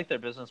like their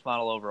business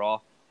model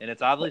overall, and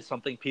it's obviously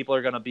something people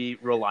are going to be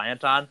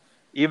reliant on,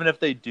 even if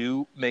they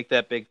do make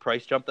that big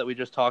price jump that we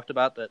just talked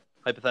about that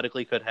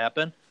hypothetically could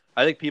happen.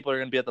 I think people are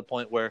going to be at the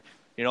point where,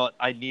 you know what,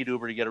 I need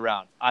Uber to get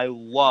around. I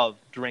love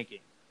drinking.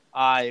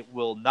 I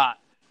will not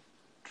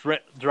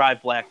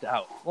drive blacked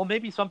out. Well,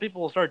 maybe some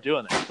people will start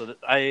doing that. So that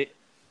I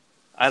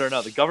don't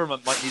know. The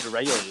government might need to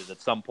regulate it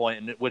at some point,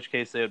 in which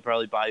case they would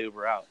probably buy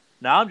Uber out.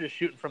 Now I'm just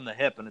shooting from the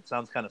hip, and it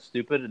sounds kind of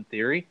stupid in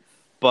theory,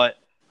 but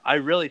I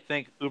really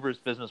think Uber's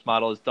business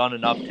model has done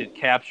enough to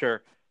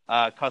capture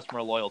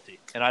customer loyalty.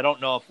 And I don't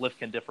know if Lyft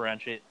can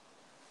differentiate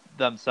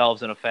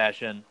themselves in a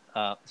fashion.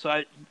 So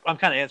I'm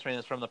kind of answering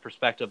this from the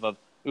perspective of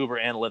Uber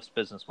and Lyft's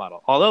business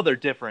model. Although they're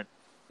different,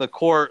 the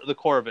core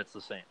of it's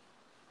the same.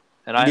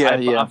 And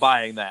I'm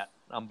buying that.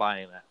 I'm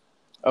buying that.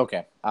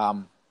 Okay.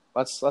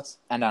 Let's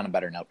end on a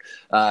better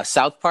note.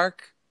 South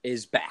Park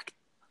is back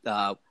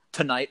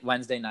tonight,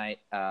 Wednesday night.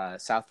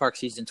 South Park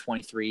season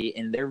 23,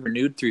 and they're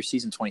renewed through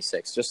season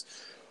 26. Just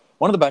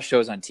one of the best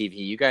shows on TV.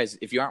 You guys,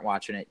 if you aren't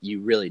watching it, you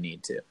really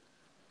need to.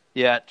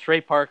 Yeah, Trey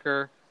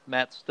Parker,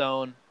 Matt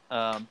Stone,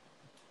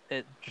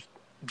 just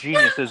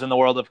geniuses in the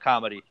world of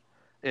comedy.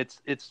 It's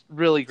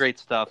really great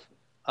stuff.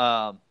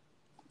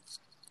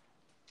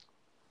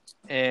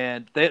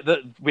 And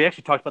we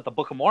actually talked about the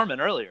Book of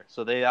Mormon earlier,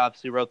 so they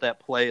obviously wrote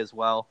that play as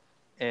well,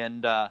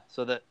 and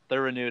so that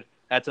they're renewed.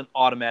 That's an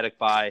automatic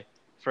buy.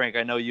 Frank,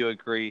 I know you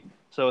agree.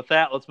 So with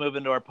that, let's move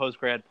into our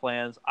post-grad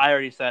plans. I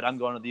already said I'm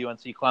going to the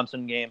UNC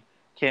Clemson game.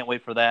 Can't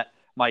wait for that.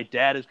 My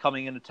dad is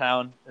coming into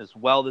town as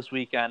well this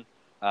weekend.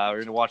 We're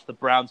going to watch the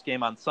Browns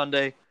game on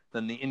Sunday,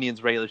 then the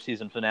Indians regular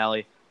season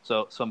finale.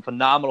 So some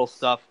phenomenal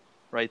stuff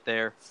right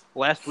there.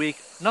 Last week,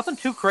 nothing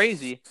too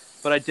crazy,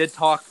 but I did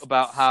talk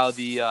about how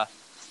the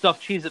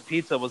stuffed Cheez-It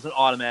pizza was an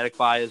automatic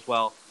buy as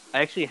well.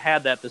 I actually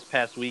had that this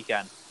past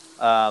weekend.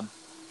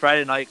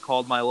 Friday night,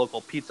 called my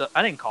local pizza.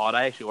 I didn't call it.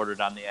 I actually ordered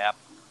on the app.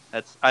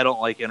 I don't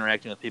like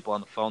interacting with people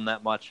on the phone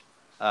that much.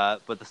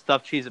 But the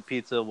stuffed Cheez-It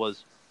pizza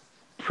was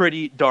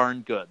pretty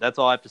darn good. That's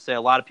all I have to say.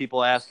 A lot of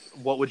people asked,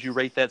 what would you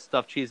rate that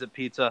stuffed Cheez-It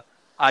pizza?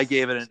 I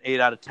gave it an 8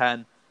 out of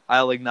 10.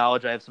 I'll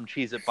acknowledge I have some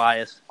Cheez-It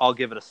bias. I'll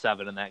give it a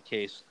 7 in that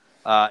case.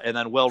 And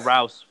then Will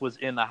Rouse was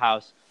in the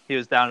house. He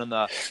was down in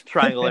the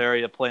Triangle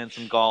area playing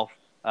some golf.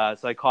 So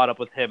I caught up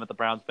with him at the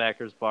Browns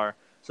Backers Bar.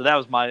 So that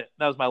was my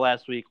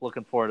last week.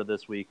 Looking forward to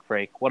this week,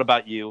 Frank. What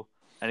about you?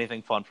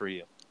 Anything fun for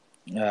you?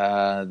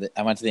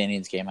 I went to the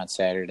Indians game on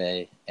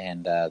Saturday,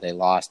 and they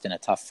lost in a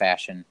tough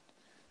fashion.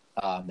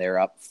 They were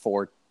up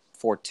 4-2,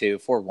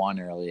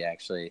 4-1 early,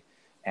 actually.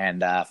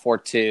 and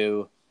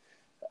 4-2.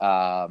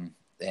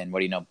 And what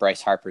do you know?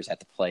 Bryce Harper's at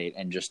the plate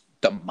and just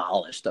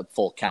demolished a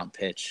full count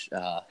pitch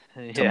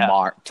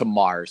to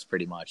Mars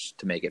pretty much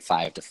to make it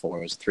 5-4. It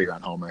was a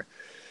 3-run homer,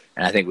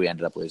 and I think we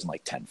ended up losing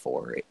like 10-4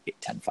 or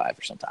 10-5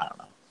 or something. I don't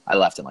know. I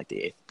left in like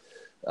the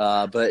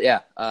 8th. But yeah,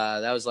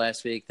 that was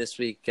last week. This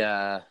week,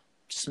 just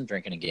some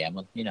drinking and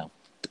gambling. You know,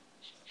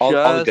 all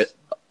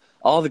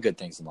the good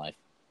things in life.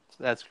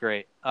 That's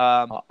great.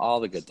 All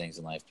the good things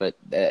in life. But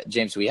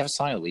James, do we have a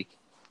song of the week?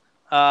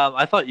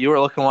 I thought you were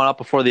looking one up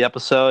before the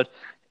episode.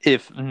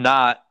 If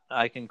not,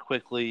 I can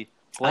quickly.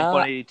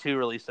 Blink-182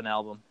 released an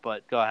album,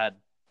 but go ahead.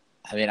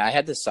 I mean, I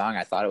had this song.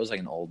 I thought it was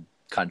like an old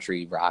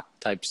country rock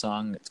type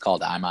song. It's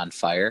called "I'm on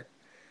Fire."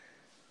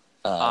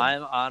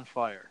 I'm on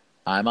Fire.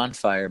 I'm on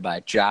Fire by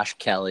Josh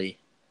Kelly.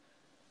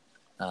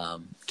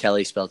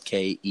 Kelly spelled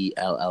Kelley,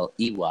 and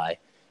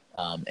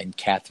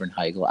Katherine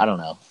Heigl. I don't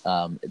know.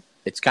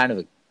 It's kind of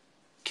a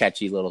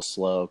catchy little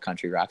slow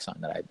country rock song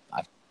that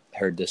I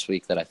heard this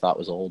week that I thought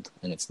was old,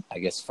 and it's, I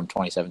guess, from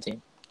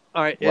 2017.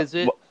 All right, is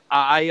it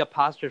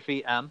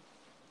I''M?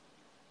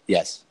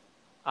 Yes.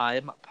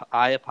 I''M,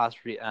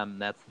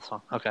 that's the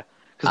song. Okay.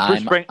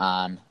 I'm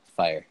on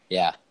Fire,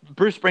 yeah.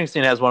 Bruce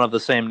Springsteen has one of the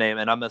same name,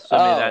 and I'm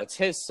assuming that... it's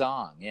his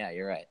song. Yeah,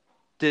 you're right.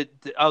 They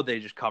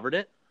just covered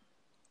it?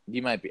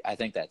 You might be. I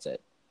think that's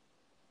it.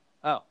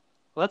 Oh,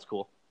 well, that's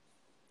cool.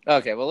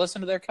 Okay, well,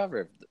 listen to their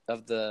cover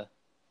of the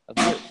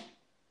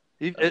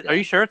Are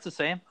you sure it's the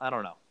same? I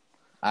don't know.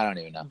 I don't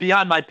even know.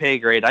 Beyond my pay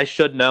grade. I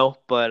should know,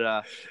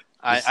 but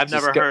I've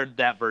never heard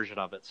that version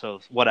of it,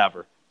 so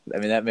whatever. I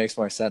mean, that makes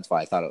more sense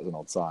why I thought it was an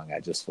old song. I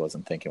just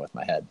wasn't thinking with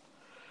my head.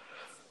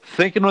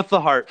 Thinking with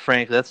the heart,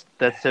 Frank. That's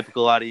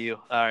typical out of you.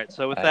 All right,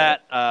 so with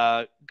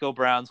that, go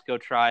Browns, go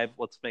Tribe.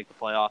 Let's make the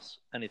playoffs.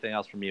 Anything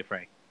else from you,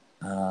 Frank?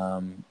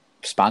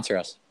 Sponsor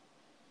us.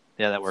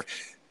 Yeah, that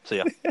works. See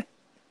ya.